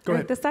 Go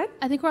Right ahead. this side.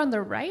 I think we're on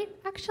the right,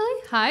 actually.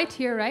 Hi,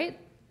 to your right.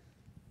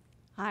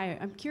 Hi,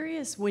 I'm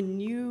curious, when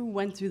you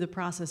went through the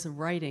process of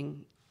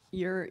writing,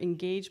 your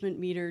engagement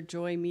meter,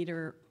 joy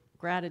meter,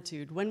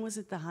 gratitude, when was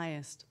it the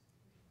highest?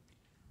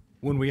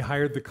 When we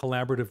hired the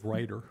collaborative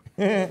writer.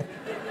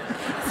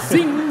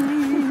 Zing!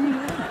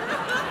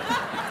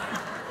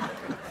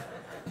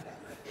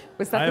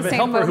 Was that I the have a same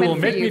helper moment who will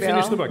for make you, me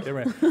finish Bill? the book. Yeah,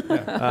 right.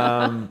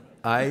 Yeah.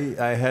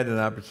 I had an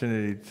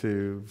opportunity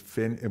to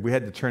we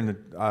had to turn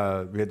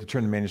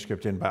the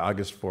manuscript in by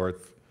August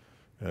 4th,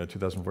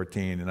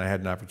 2014, and I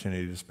had an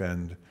opportunity to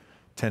spend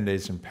 10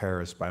 days in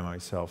Paris by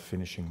myself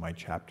finishing my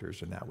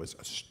chapters, and that was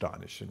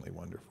astonishingly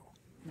wonderful.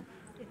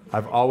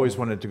 I've always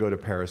wanted to go to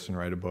Paris and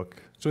write a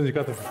book. So you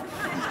got the.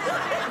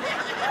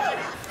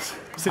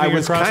 Sitting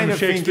was across kind from of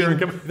Shakespeare.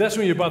 thinking- That's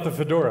when you bought the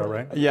fedora,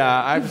 right?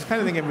 Yeah, I was kind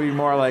of thinking it would be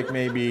more like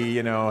maybe,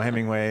 you know,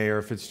 Hemingway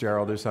or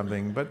Fitzgerald or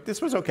something, but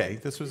this was okay.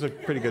 This was a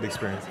pretty good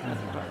experience.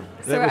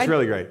 That was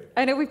really great.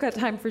 I know we've got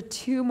time for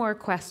 2 more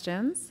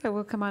questions, so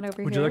we'll come on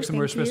over Would here. you like some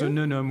more Thank espresso?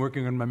 you. No, I'm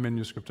working on my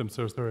manuscript. I'm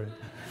so sorry.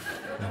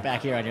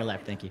 Back here on your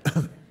left, thank you.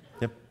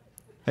 Yep.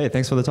 Hey,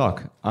 thanks for the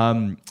talk.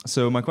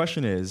 So my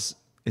question is,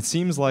 it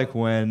seems like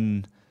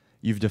when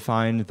you've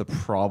defined the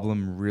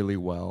problem really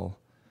well,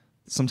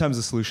 sometimes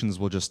the solutions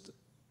will just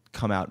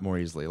come out more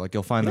easily. Like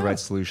you'll find the right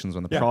solutions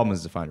when the problem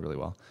is defined really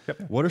well.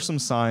 Yep. What are some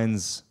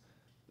signs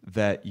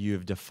that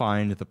you've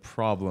defined the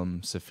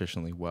problem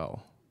sufficiently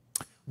well?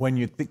 When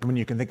you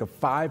can think of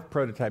 5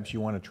 prototypes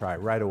you want to try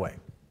right away,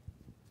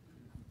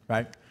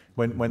 right?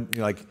 When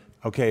you're like,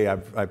 okay,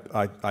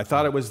 I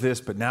thought it was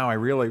this, but now I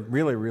really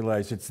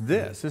realize it's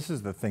this. This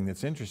is the thing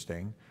that's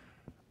interesting.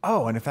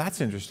 Oh, and if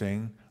that's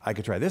interesting, I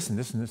could try this and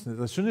this and this. And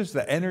as soon as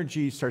the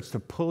energy starts to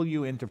pull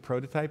you into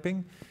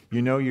prototyping,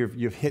 you know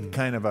you've hit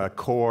kind of a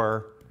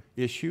core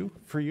issue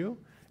for you,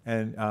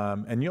 and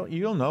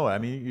you'll know it. I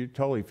mean, you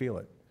totally feel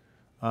it.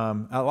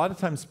 A lot of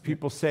times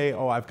people say,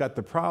 "Oh, I've got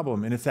the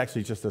problem," and it's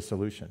actually just a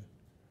solution.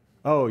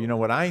 Oh, you know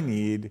what I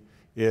need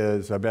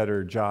is a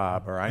better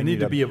job, or I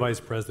need to be a vice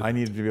president. I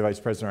need to be a vice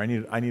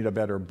president, or I need a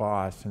better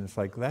boss. And it's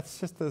like,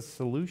 that's just the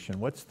solution.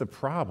 What's the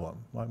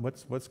problem?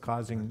 What's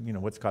causing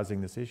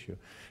this issue?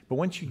 But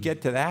once you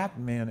get to that,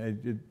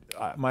 man,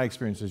 my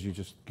experience is you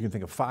can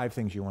think of 5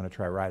 things you want to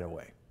try right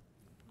away.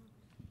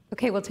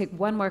 Okay, we'll take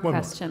one more One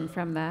more. question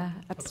from the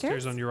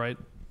upstairs. on your right.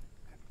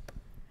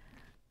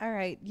 All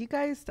right, you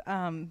guys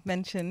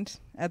mentioned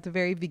at the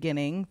very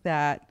beginning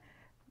that,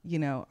 you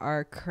know,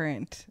 our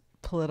current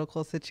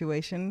political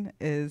situation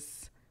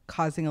is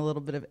causing a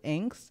little bit of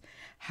angst.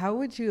 How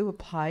would you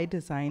apply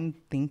design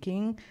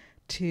thinking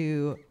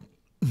to,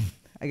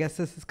 I guess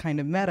this is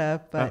kind of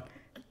meta, but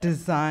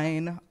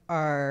design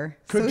our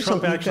Could social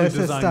Trump actually ecosystem?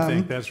 design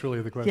think? That's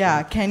really the question.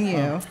 Yeah, can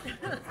you?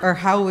 Or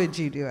how would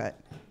you do it?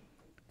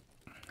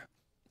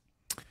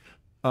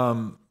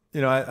 You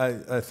know,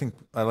 I think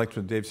I liked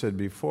what Dave said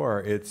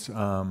before. It's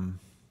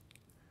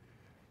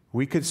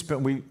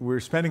we're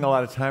spending a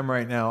lot of time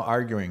right now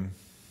arguing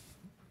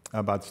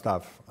about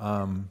stuff.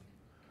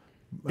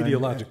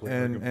 Ideologically.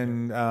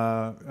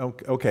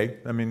 Okay,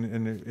 I mean,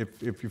 and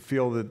if you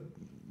feel that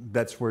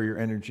that's where your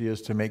energy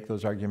is to make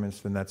those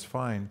arguments, then that's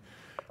fine.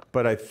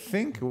 But I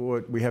think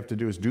what we have to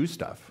do is do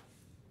stuff.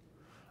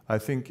 I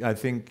think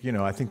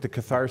the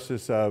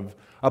catharsis of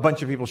a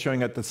bunch of people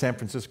showing up at the San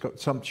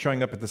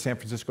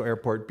Francisco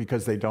airport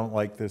because they don't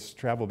like this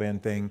travel ban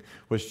thing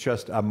was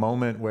just a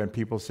moment when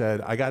people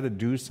said, "I got to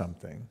do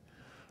something."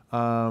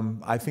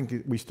 I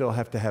think we still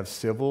have to have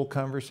civil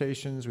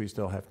conversations. We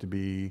still have to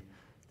be,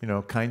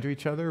 kind to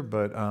each other.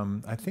 But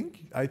I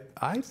think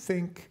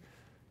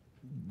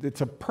it's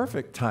a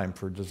perfect time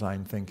for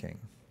design thinking.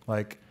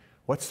 Like,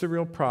 what's the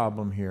real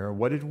problem here?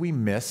 What did we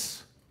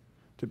miss?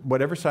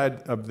 Whatever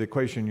side of the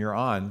equation you're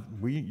on,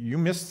 you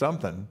missed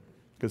something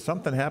because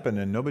something happened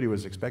and nobody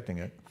was expecting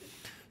it.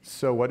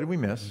 So what did we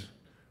miss?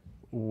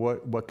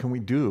 What can we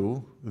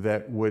do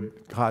that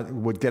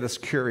would get us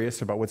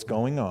curious about what's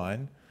going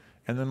on?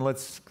 And then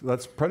let's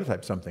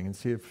prototype something and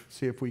see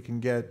if we can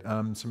get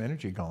some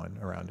energy going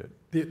around it.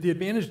 The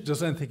advantage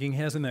design thinking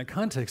has in that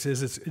context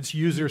is it's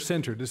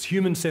user-centered. It's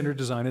human-centered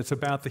design. It's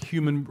about the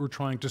human we're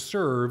trying to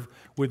serve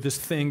with this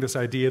thing, this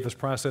idea, this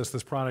process,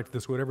 this product,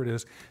 this whatever it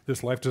is,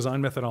 this life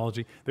design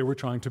methodology that we're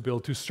trying to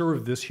build to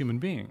serve this human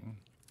being.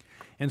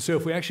 And so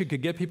if we actually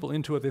could get people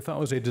into what they thought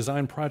was a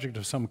design project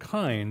of some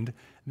kind,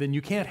 then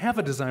you can't have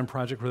a design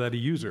project without a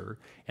user.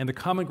 And the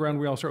common ground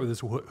we all start with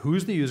is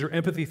who's the user,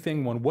 empathy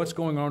thing one, what's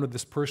going on with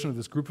this person or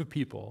this group of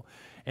people.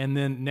 And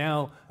then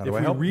now, if we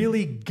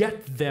really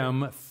get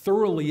them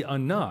thoroughly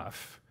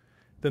enough,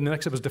 then the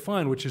next step is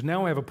define, which is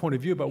now I have a point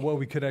of view about what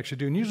we could actually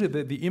do. And usually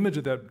the image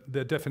of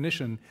that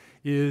definition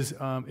is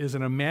an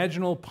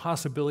imaginal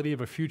possibility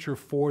of a future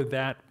for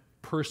that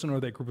person or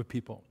that group of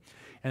people.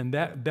 And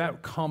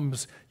that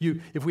comes,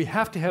 if we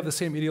have to have the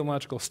same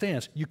ideological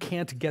stance, you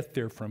can't get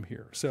there from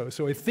here. So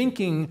a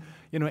thinking,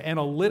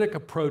 analytic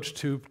approach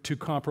to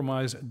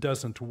compromise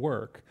doesn't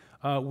work.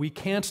 We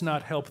can't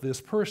not help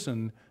this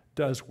person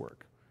does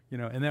work,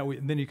 and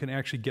then you can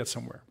actually get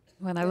somewhere.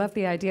 Well, I love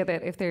the idea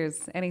that if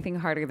there's anything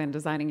harder than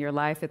designing your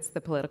life, it's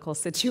the political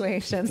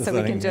situation. So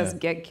we can just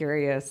get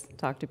curious,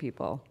 talk to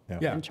people,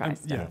 and try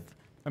stuff. Yeah.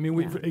 I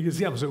mean,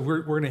 so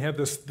we're going to have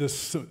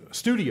this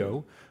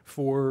studio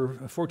for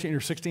 14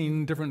 or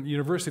 16 different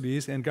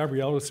universities, and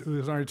Gabrielle,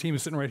 who's on our team,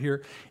 is sitting right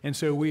here. And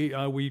so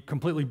we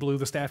completely blew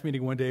the staff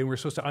meeting one day, and we were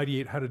supposed to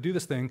ideate how to do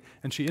this thing,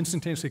 and she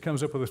instantaneously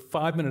comes up with a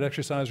 5-minute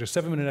exercise or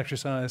 7-minute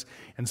exercise,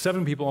 and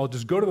 7 people all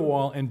just go to the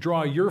wall and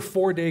draw your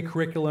 4-day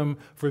curriculum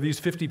for these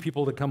 50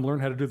 people to come learn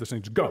how to do this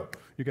thing. Just go.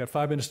 You got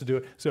 5 minutes to do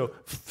it. So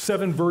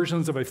 7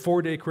 versions of a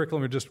 4-day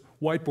curriculum are just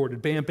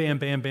whiteboarded, bam, bam,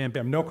 bam, bam,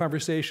 bam, no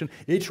conversation.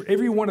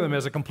 Every one of them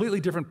has a completely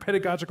different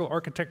pedagogical,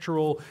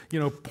 architectural,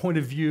 point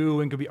of view,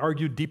 and can be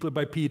argued deeply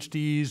by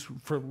PhDs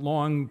for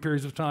long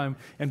periods of time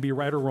and be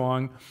right or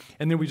wrong.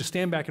 And then we just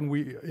stand back and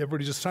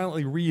everybody just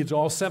silently reads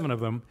all 7 of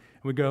them,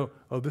 and we go,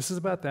 oh, this is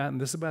about that, and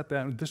this is about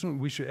that, and this one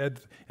we should add.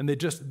 And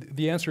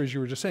the answer, as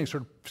you were just saying,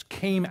 sort of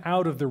came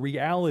out of the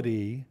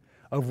reality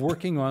of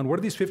working on what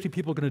are these 50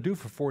 people going to do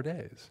for 4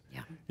 days?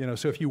 Yeah.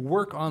 So if you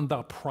work on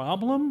the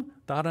problem,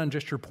 not on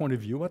just your point of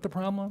view about the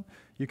problem,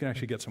 you can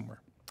actually get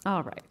somewhere.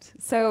 All right.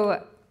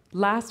 So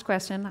last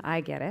question,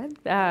 I get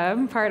it.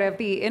 Part of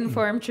the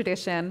INFORUM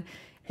tradition.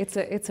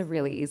 It's a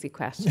really easy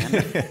question.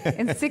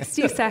 In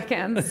 60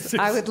 seconds,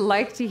 I would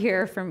like to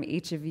hear from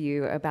each of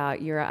you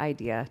about your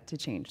idea to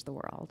change the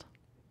world.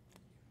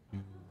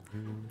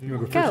 You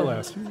want to go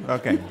first or last?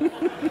 Okay.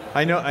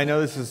 I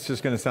know this is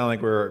just going to sound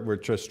like we're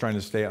just trying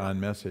to stay on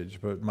message,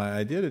 but my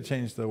idea to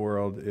change the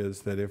world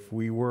is that if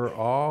we were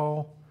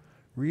all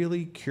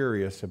really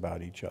curious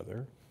about each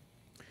other,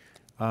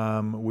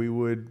 we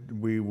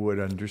would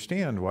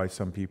understand why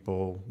some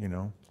people,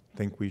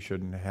 think we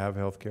shouldn't have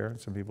health care and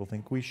some people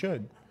think we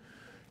should.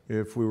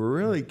 If we were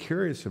really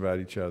curious about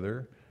each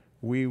other,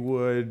 we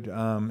would,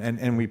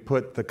 and we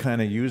put the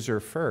kind of user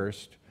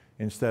first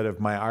instead of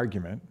my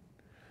argument,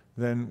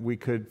 then we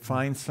could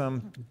find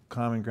some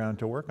common ground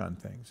to work on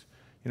things.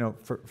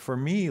 For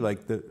me,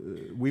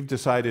 we've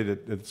decided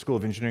at the School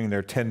of Engineering there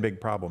are 10 big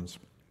problems: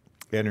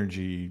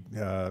 energy,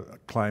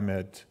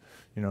 climate,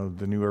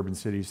 the new urban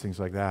cities,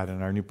 things like that.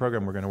 And our new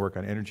program, we're going to work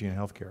on energy and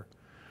healthcare,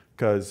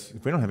 because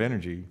if we don't have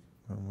energy,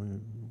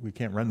 we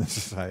can't run the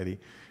society,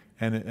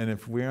 and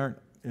if we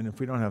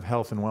don't have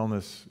health and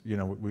wellness,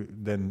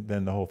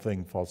 then the whole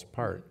thing falls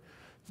apart.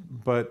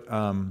 But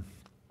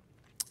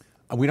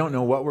we don't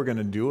know what we're going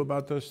to do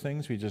about those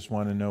things. We just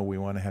want to know we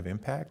want to have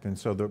impact, and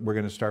so we're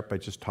going to start by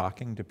just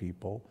talking to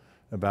people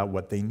about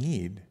what they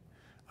need,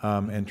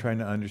 and trying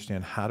to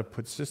understand how to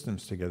put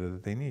systems together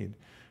that they need.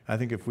 I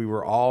think if we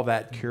were all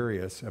that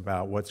curious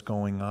about what's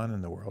going on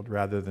in the world,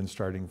 rather than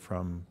starting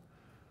from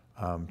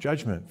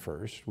judgment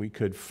first, we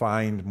could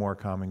find more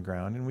common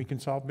ground and we can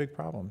solve big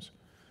problems.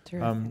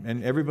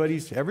 And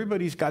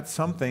everybody's got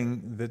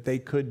something that they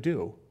could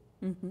do.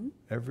 Mm-hmm.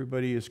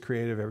 Everybody is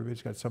creative.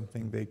 Everybody's got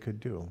something they could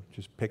do.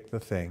 Just pick the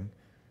thing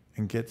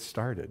and get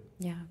started.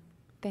 Yeah.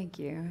 Thank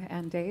you.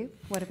 And Dave,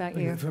 what about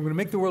you? If I'm going to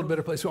make the world a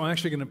better place, so I'm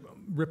actually going to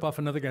rip off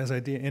another guy's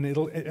idea, and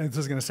this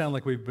is going to sound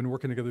like we've been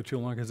working together too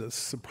long because it's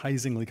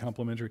surprisingly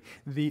complementary.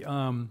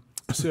 Brian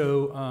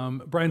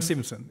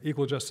Stevenson,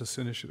 Equal Justice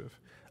Initiative.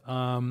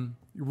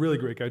 Really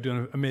great guy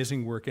doing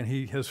amazing work, and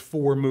he has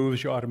 4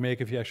 moves you ought to make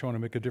if you actually want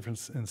to make a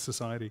difference in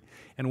society.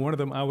 And one of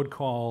them I would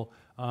call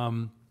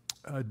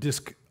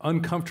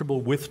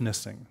uncomfortable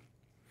witnessing.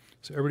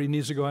 So everybody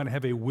needs to go out and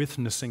have a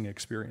witnessing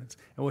experience.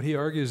 And what he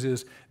argues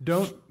is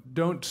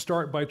don't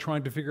start by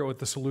trying to figure out what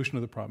the solution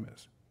of the problem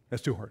is.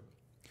 That's too hard.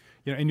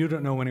 And you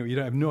don't know anyway. You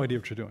have no idea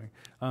what you're doing.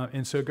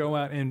 And so go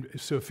out and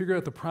figure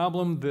out the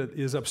problem that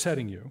is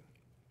upsetting you,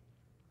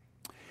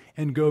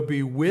 and go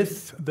be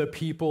with the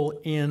people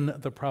in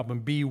the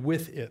problem. Be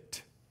with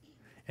it.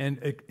 And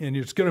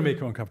it's going to make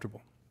you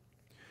uncomfortable.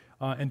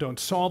 And don't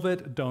solve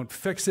it, don't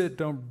fix it,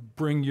 don't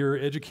bring your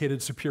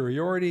educated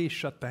superiority,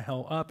 shut the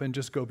hell up, and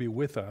just go be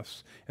with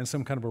us in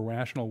some kind of a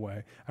rational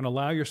way, and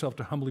allow yourself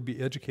to humbly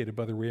be educated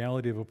by the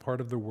reality of a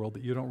part of the world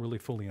that you don't really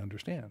fully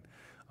understand.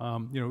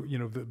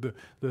 The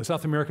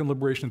South American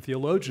liberation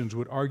theologians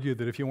would argue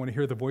that if you want to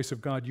hear the voice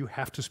of God, you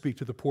have to speak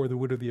to the poor, the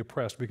widow, the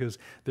oppressed, because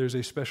there's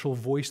a special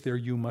voice there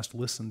you must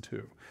listen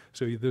to.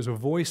 So there's a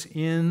voice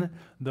in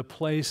the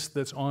place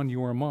that's on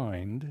your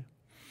mind,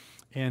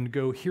 and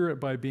go hear it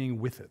by being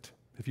with it.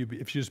 If you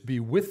just be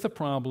with the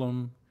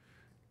problem,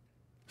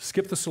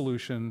 skip the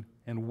solution,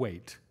 and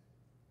wait.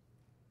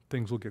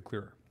 Things will get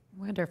clearer.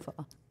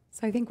 Wonderful.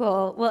 So I think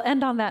we'll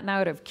end on that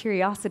note of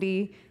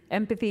curiosity,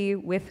 empathy,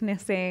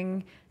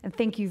 witnessing, and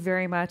thank you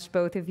very much,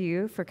 both of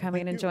you, for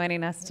coming and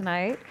joining us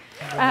tonight.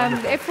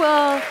 If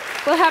we'll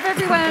have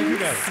everyone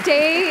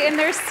stay in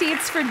their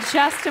seats for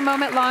just a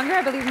moment longer.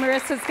 I believe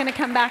Marissa's going to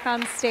come back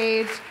on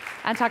stage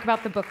and talk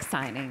about the book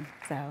signing.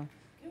 So.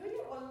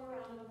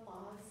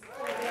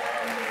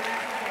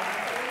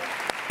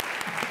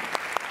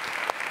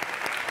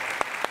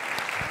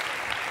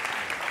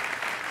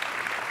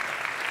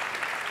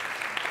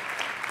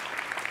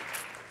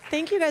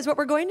 Thank you, guys. What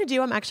we're going to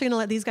do, I'm actually going to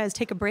let these guys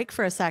take a break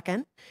for a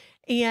second.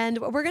 And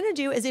what we're going to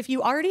do is if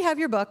you already have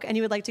your book and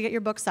you would like to get your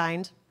book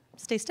signed,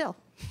 stay still.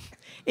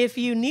 If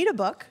you need a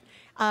book,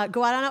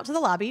 go out to the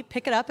lobby,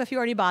 pick it up if you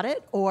already bought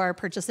it or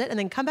purchase it, and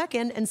then come back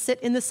in and sit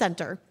in the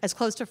center as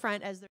close to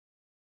front as